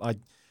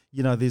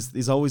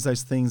 There's always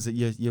those things that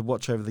you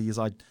watch over the years.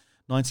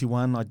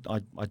 91,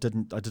 I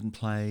didn't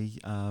play.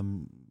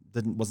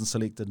 Wasn't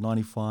selected.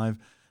 95,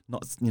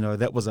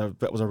 that was a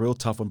real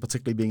tough one,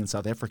 particularly being in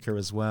South Africa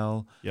as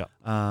well. Yeah.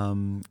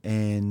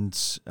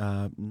 And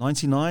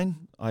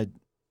 99, I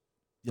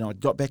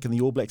got back in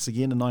the All Blacks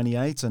again in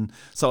 98, and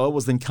so I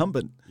was the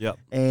incumbent. Yep.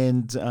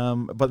 And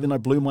but then I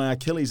blew my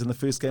Achilles in the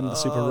first game of the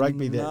Super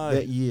Rugby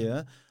that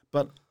year.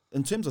 But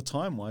in terms of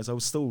time-wise, I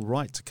was still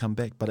right to come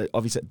back, but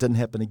obviously it didn't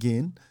happen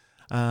again.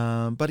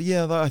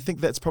 I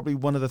think that's probably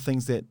one of the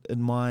things that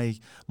in my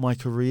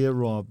career,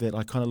 Rob, that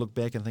I kind of look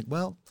back and think,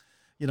 well,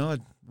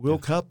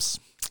 World Cups,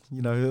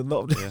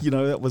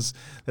 that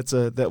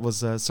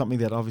was something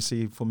that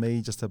obviously for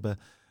me just to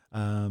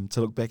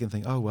look back and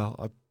think, oh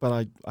well.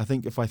 But I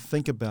think if I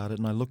think about it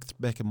and I look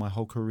back at my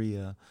whole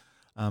career,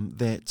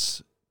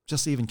 that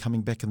just even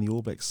coming back in the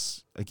All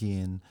Blacks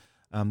again,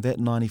 that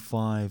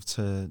 95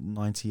 to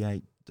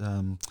 98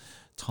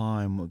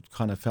 time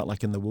kind of felt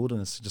like in the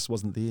wilderness. It just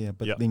wasn't there.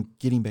 But then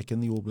getting back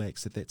in the All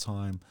Blacks at that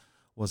time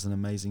was an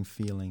amazing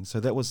feeling. So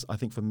that was, I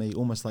think, for me,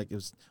 almost like it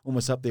was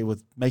almost up there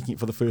with making it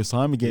for the first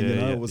time again.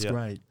 It was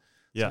great.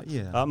 Yeah,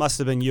 so, it must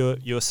have been you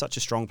were such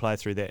a strong player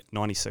through that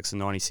 96 and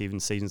 97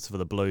 seasons for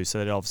the Blues. So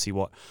that obviously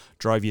what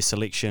drove your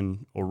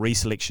selection or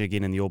reselection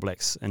again in the All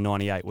Blacks in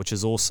 98, which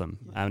is awesome.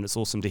 And it's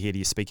awesome to hear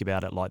you speak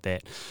about it like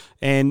that.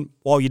 And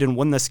while you didn't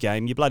win this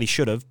game, you bloody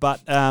should have.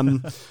 But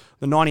the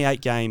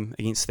 98 game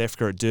against South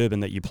Africa at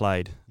Durban that you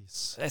played,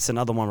 that's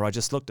another one where I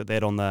just looked at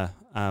that on the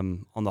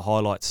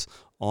highlights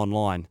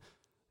online.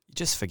 You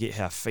just forget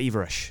how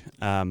feverish,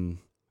 the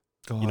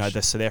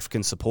South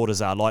African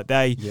supporters are. Like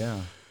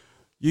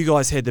you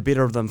guys had the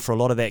better of them for a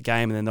lot of that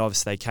game, and then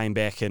obviously they came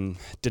back and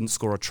didn't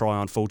score a try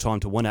on full time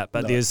to win it.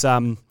 But there's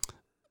the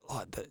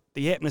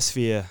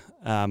atmosphere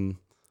from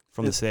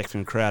the South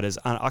African crowd is.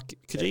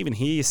 Could you even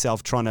hear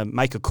yourself trying to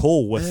make a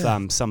call with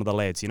some of the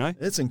lads?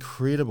 It's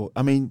incredible.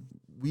 I mean,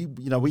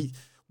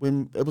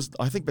 when it was,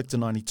 I think back to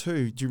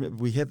 92. Do you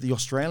remember we had the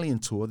Australian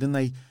tour? Then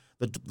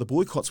the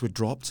boycotts were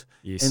dropped,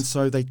 and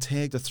so they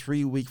tagged a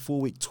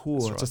 4-week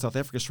tour to South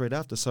Africa straight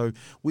after. So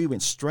we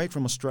went straight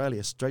from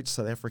Australia straight to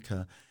South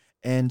Africa.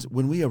 And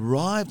when we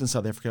arrived in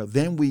South Africa,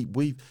 then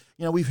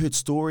we've heard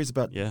stories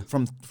about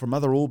from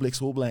other All Blacks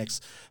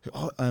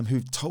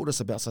who've told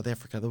us about South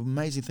Africa. The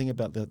amazing thing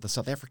about the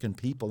South African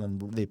people and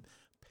their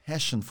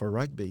passion for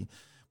rugby.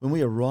 When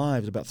we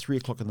arrived about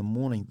 3:00 in the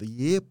morning,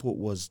 the airport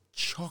was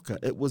chocker.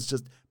 It was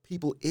just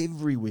people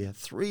everywhere.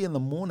 3 in the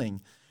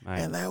morning. Mate.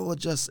 And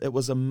it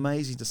was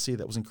amazing to see.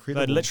 That was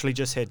incredible. They literally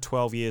just had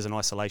 12 years in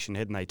isolation,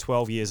 hadn't they?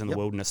 12 years in the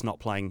wilderness, not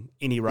playing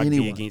any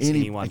rugby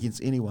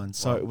against anyone.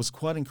 So it was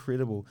quite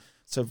incredible.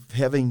 So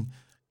having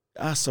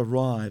us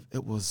arrive,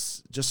 it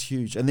was just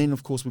huge. And then,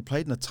 of course, we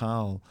played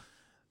Natal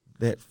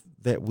that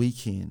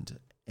weekend,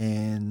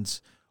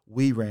 and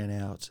we ran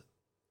out.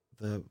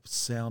 The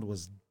sound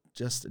was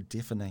just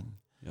deafening.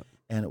 Yep.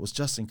 And it was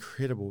just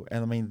incredible.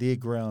 And I mean, their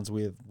grounds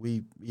where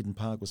Eden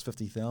Park was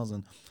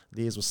 50,000,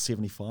 theirs was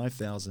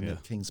 75,000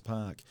 at Kings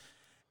Park.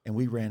 And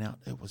we ran out.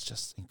 It was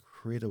just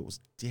incredible. It was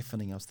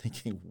deafening. I was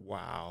thinking,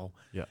 wow.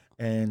 Yeah.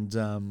 And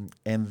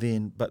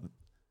then, but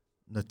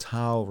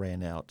Natal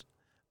ran out.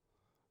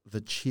 The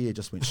chair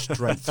just went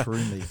straight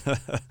through me.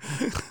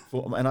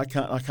 And I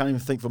can't even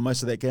think for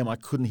most of that game. I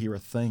couldn't hear a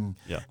thing.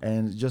 Yeah.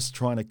 And just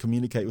trying to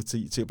communicate with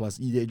two players,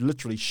 you're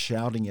literally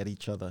shouting at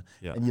each other.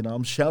 Yeah. And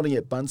I'm shouting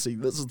at Bunsey.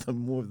 This is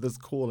this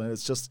call, and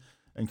it's just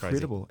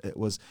incredible. Crazy. It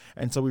was,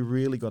 and so we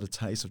really got a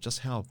taste of just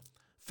how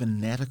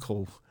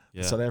fanatical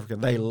South Africa.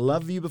 They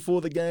love you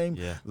before the game.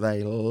 Yeah.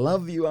 They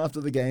love you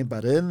after the game.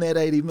 But in that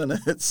 80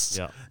 minutes,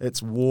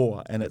 it's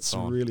war, and it's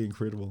really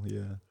incredible.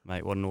 Yeah,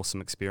 mate, what an awesome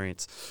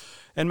experience.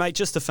 And, mate,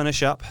 just to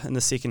finish up in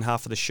the second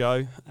half of the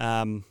show,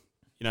 had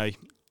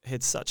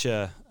such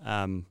a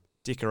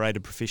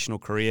decorated professional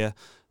career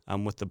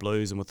with the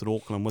Blues and with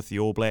Auckland, with the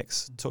All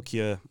Blacks. Took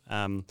your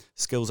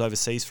skills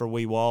overseas for a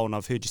wee while, and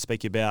I've heard you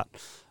speak about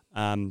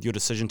your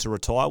decision to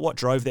retire. What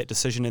drove that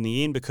decision in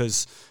the end?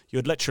 Because you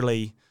had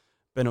literally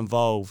been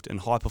involved in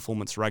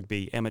high-performance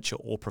rugby, amateur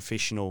or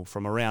professional,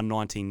 from around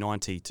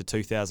 1990 to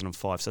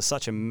 2005. So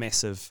such a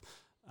massive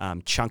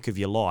chunk of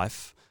your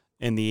life.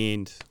 In the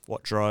end,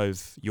 what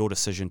drove your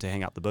decision to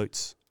hang up the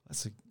boots?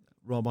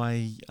 Rob,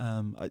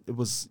 it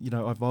was,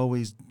 I've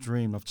always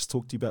dreamed. I've just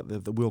talked to you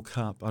about the World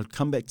Cup. I'd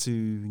come back to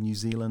New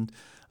Zealand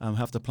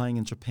after playing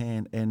in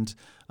Japan, and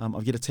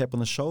I get a tap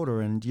on the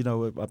shoulder, and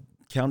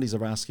counties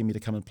are asking me to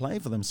come and play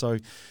for them. So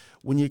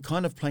when you're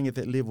kind of playing at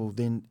that level,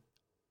 then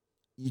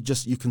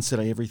you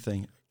consider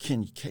everything.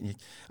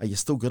 Are you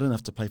still good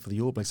enough to play for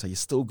the All Blacks? Are you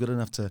still good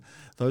enough to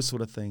those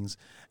sort of things?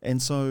 And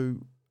so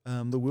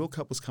the World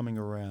Cup was coming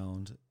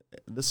around.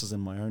 This is in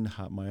my own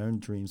heart, my own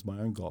dreams, my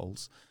own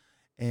goals.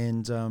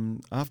 And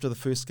after the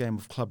first game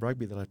of club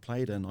rugby that I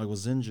played in, I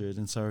was injured.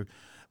 And so,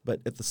 but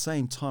at the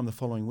same time, the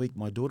following week,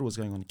 my daughter was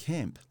going on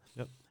camp.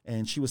 Yep.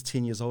 And she was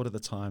 10 years old at the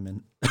time.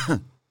 And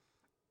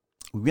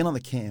we went on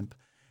the camp.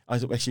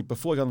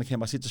 Before I got on the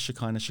camp, I said to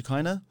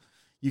Shekinah,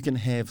 you can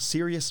have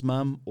serious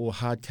mum or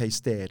hard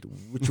case dad.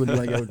 Which one do you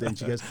want to go with? And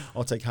she goes,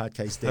 I'll take hard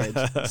case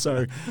dad.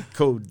 So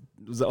cool.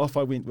 Off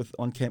I went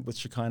on camp with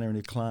Shekinah in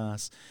her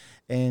class.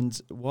 And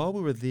while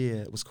we were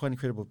there, it was quite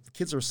incredible. The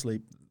kids are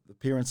asleep. The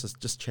parents are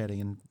just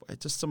chatting, and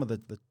just some of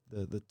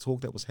the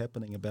talk that was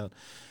happening about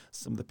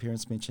some of the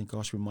parents mentioning,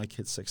 gosh, when my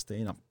kid's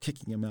 16, I'm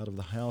kicking him out of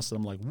the house. And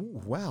I'm like,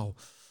 wow,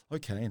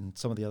 okay. And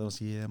some of the others,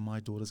 yeah,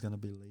 my daughter's going to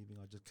be leaving.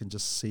 I can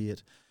just see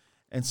it.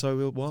 And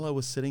so while I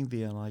was sitting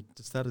there, and I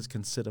started to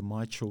consider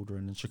my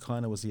children, and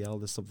Shekinah was the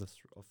eldest of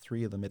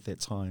three of them at that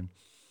time,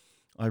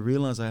 I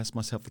realized I asked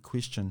myself the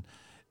question,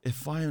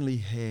 if I only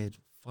had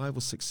 5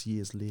 or 6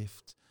 years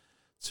left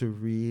to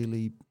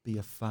really be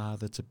a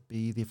father, to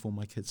be there for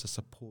my kids, to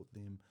support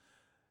them,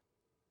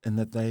 and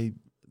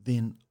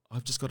then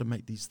I've just got to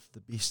make these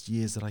the best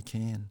years that I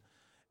can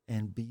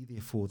and be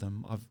there for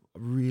them. I've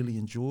really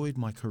enjoyed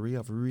my career.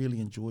 I've really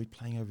enjoyed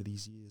playing over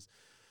these years.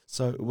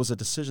 So it was a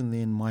decision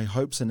then, my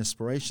hopes and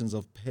aspirations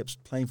of perhaps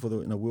playing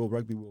in a World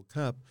Rugby World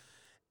Cup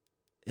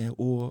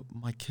or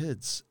my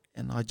kids.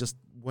 And I just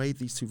weighed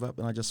these two up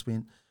and I just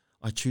went,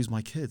 I choose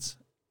my kids.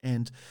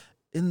 And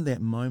in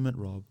that moment,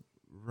 Rob,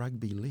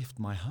 rugby left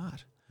my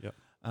heart. Yep.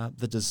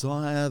 The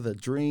desire, the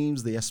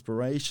dreams, the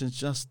aspirations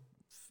just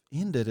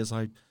ended as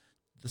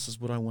this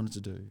is what I wanted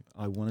to do.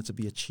 I wanted to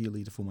be a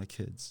cheerleader for my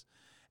kids.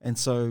 And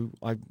so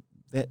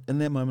in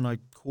that moment, I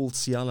called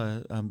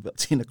Ciala about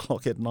 10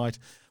 o'clock at night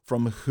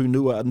from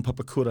Hunua in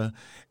Papakura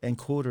and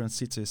called her and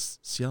said to her,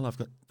 Ciala, I've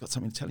got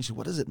something to tell you. She said,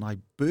 what is it? And I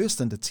burst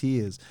into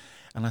tears.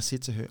 And I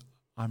said to her,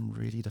 I'm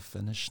ready to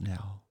finish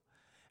now.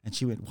 And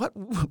she went,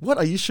 what?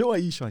 Are you sure?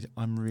 I said,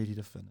 I'm ready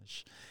to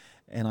finish.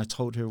 And I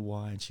told her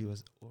why, and she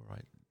was, all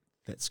right,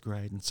 that's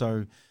great. And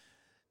so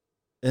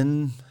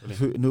in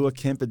Hunua,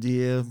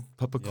 Camperdeer,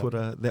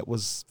 Papakura, that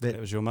was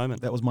your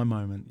moment. That was my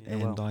moment. Yeah,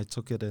 and I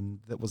took it, and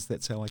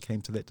that's how I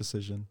came to that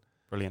decision.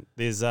 Brilliant.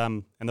 There's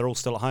and they're all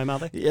still at home, are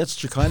they? Yeah, it's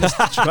Shekinah's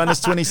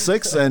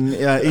 26, and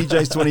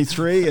EJ's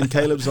 23, and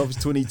Caleb's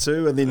obviously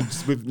 22, and then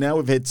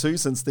we've had 2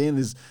 since then.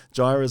 There's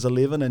Jaira's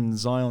 11, and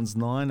Zion's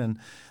 9, and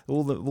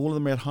all of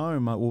them are at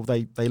home. Well,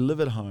 they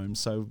live at home,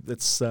 so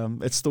it's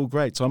still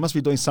great. So I must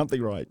be doing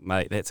something right,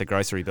 mate. That's a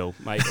grocery bill,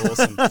 mate.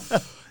 Awesome,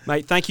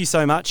 mate. Thank you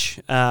so much.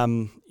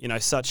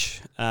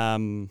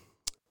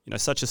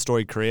 Such a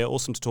storied career.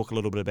 Awesome to talk a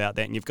little bit about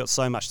that. And you've got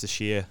so much to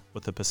share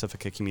with the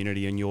Pacifica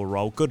community in your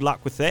role. Good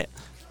luck with that.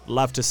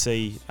 Love to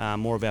see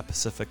more of our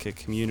Pacifica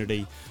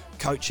community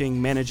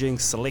coaching, managing,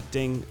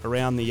 selecting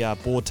around the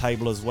board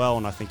table as well.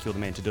 And I think you're the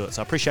man to do it.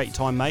 So I appreciate your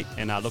time, mate.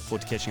 And I look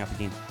forward to catching up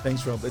again.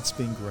 Thanks, Rob. It's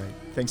been great.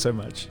 Thanks so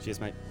much. Cheers,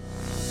 mate.